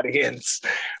wide audience.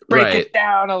 Break it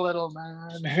down a little,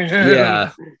 man."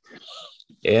 Yeah,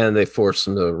 and they forced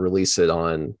him to release it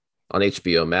on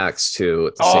HBO Max too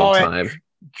at the same time.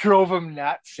 Drove him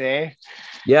nuts, eh?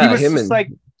 Yeah, he was him just and like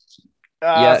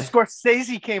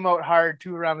Scorsese came out hard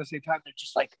too around the same time. They're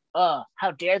just like, "Oh, how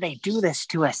dare they do this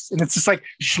to us?" And it's just like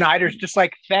Schneider's just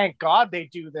like, "Thank God they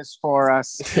do this for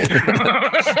us."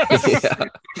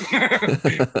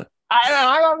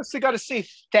 I honestly got to say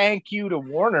thank you to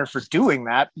Warner for doing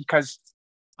that, because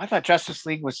I thought Justice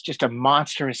League was just a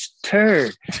monstrous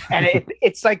turd. And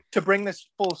it's like, to bring this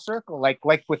full circle, like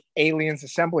with Aliens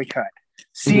Assembly Cut,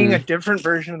 seeing a different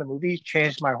version of the movie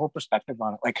changed my whole perspective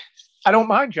on it. Like, I don't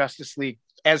mind Justice League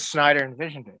as Snyder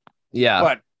envisioned it. Yeah.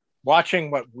 But watching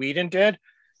what Whedon did,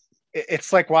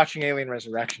 it's like watching Alien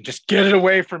Resurrection. Just get it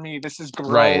away from me. This is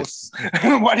gross.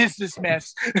 Right. What is this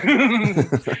mess?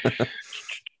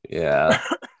 Yeah.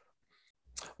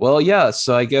 Well, yeah.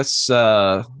 So I guess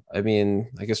I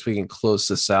guess we can close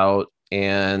this out,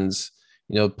 and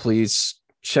please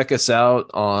check us out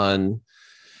on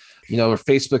our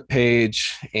Facebook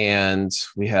page, and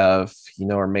we have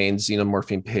our main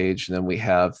Xenomorphing page, and then we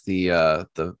have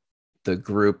the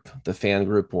group, the fan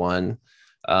group one.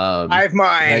 Hive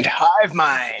Mind.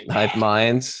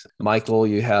 Michael,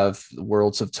 you have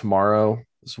Worlds of Tomorrow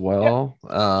as well.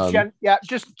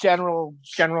 Just general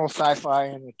sci-fi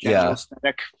and a general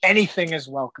aesthetic. Anything is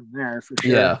welcome there for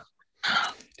sure. Yeah.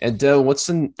 And Dev, what's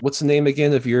the name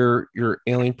again of your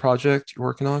alien project you're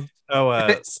working on? Oh,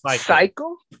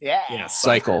 Cycle? Yeah.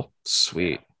 Cycle.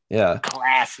 Sweet. Yeah.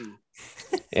 Classy.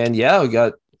 And we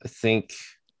got, I think,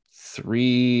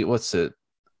 April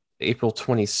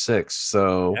 26th.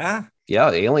 So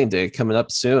Alien Day coming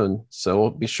up soon. So we'll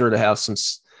be sure to have some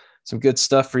good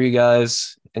stuff for you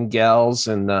guys and gals,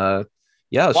 and it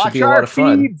should be a lot of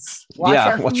fun.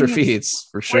 Watch our feeds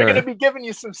for sure. We're gonna be giving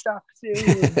you some stuff too.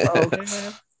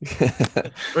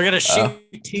 We're gonna shoot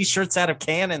t-shirts out of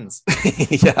cannons.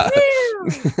 Yeah.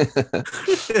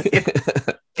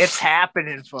 It's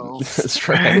happening, folks. That's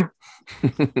right.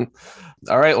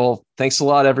 All right, well, thanks a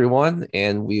lot, everyone,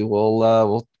 and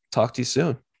we'll talk to you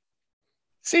soon.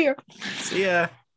 See ya. See ya.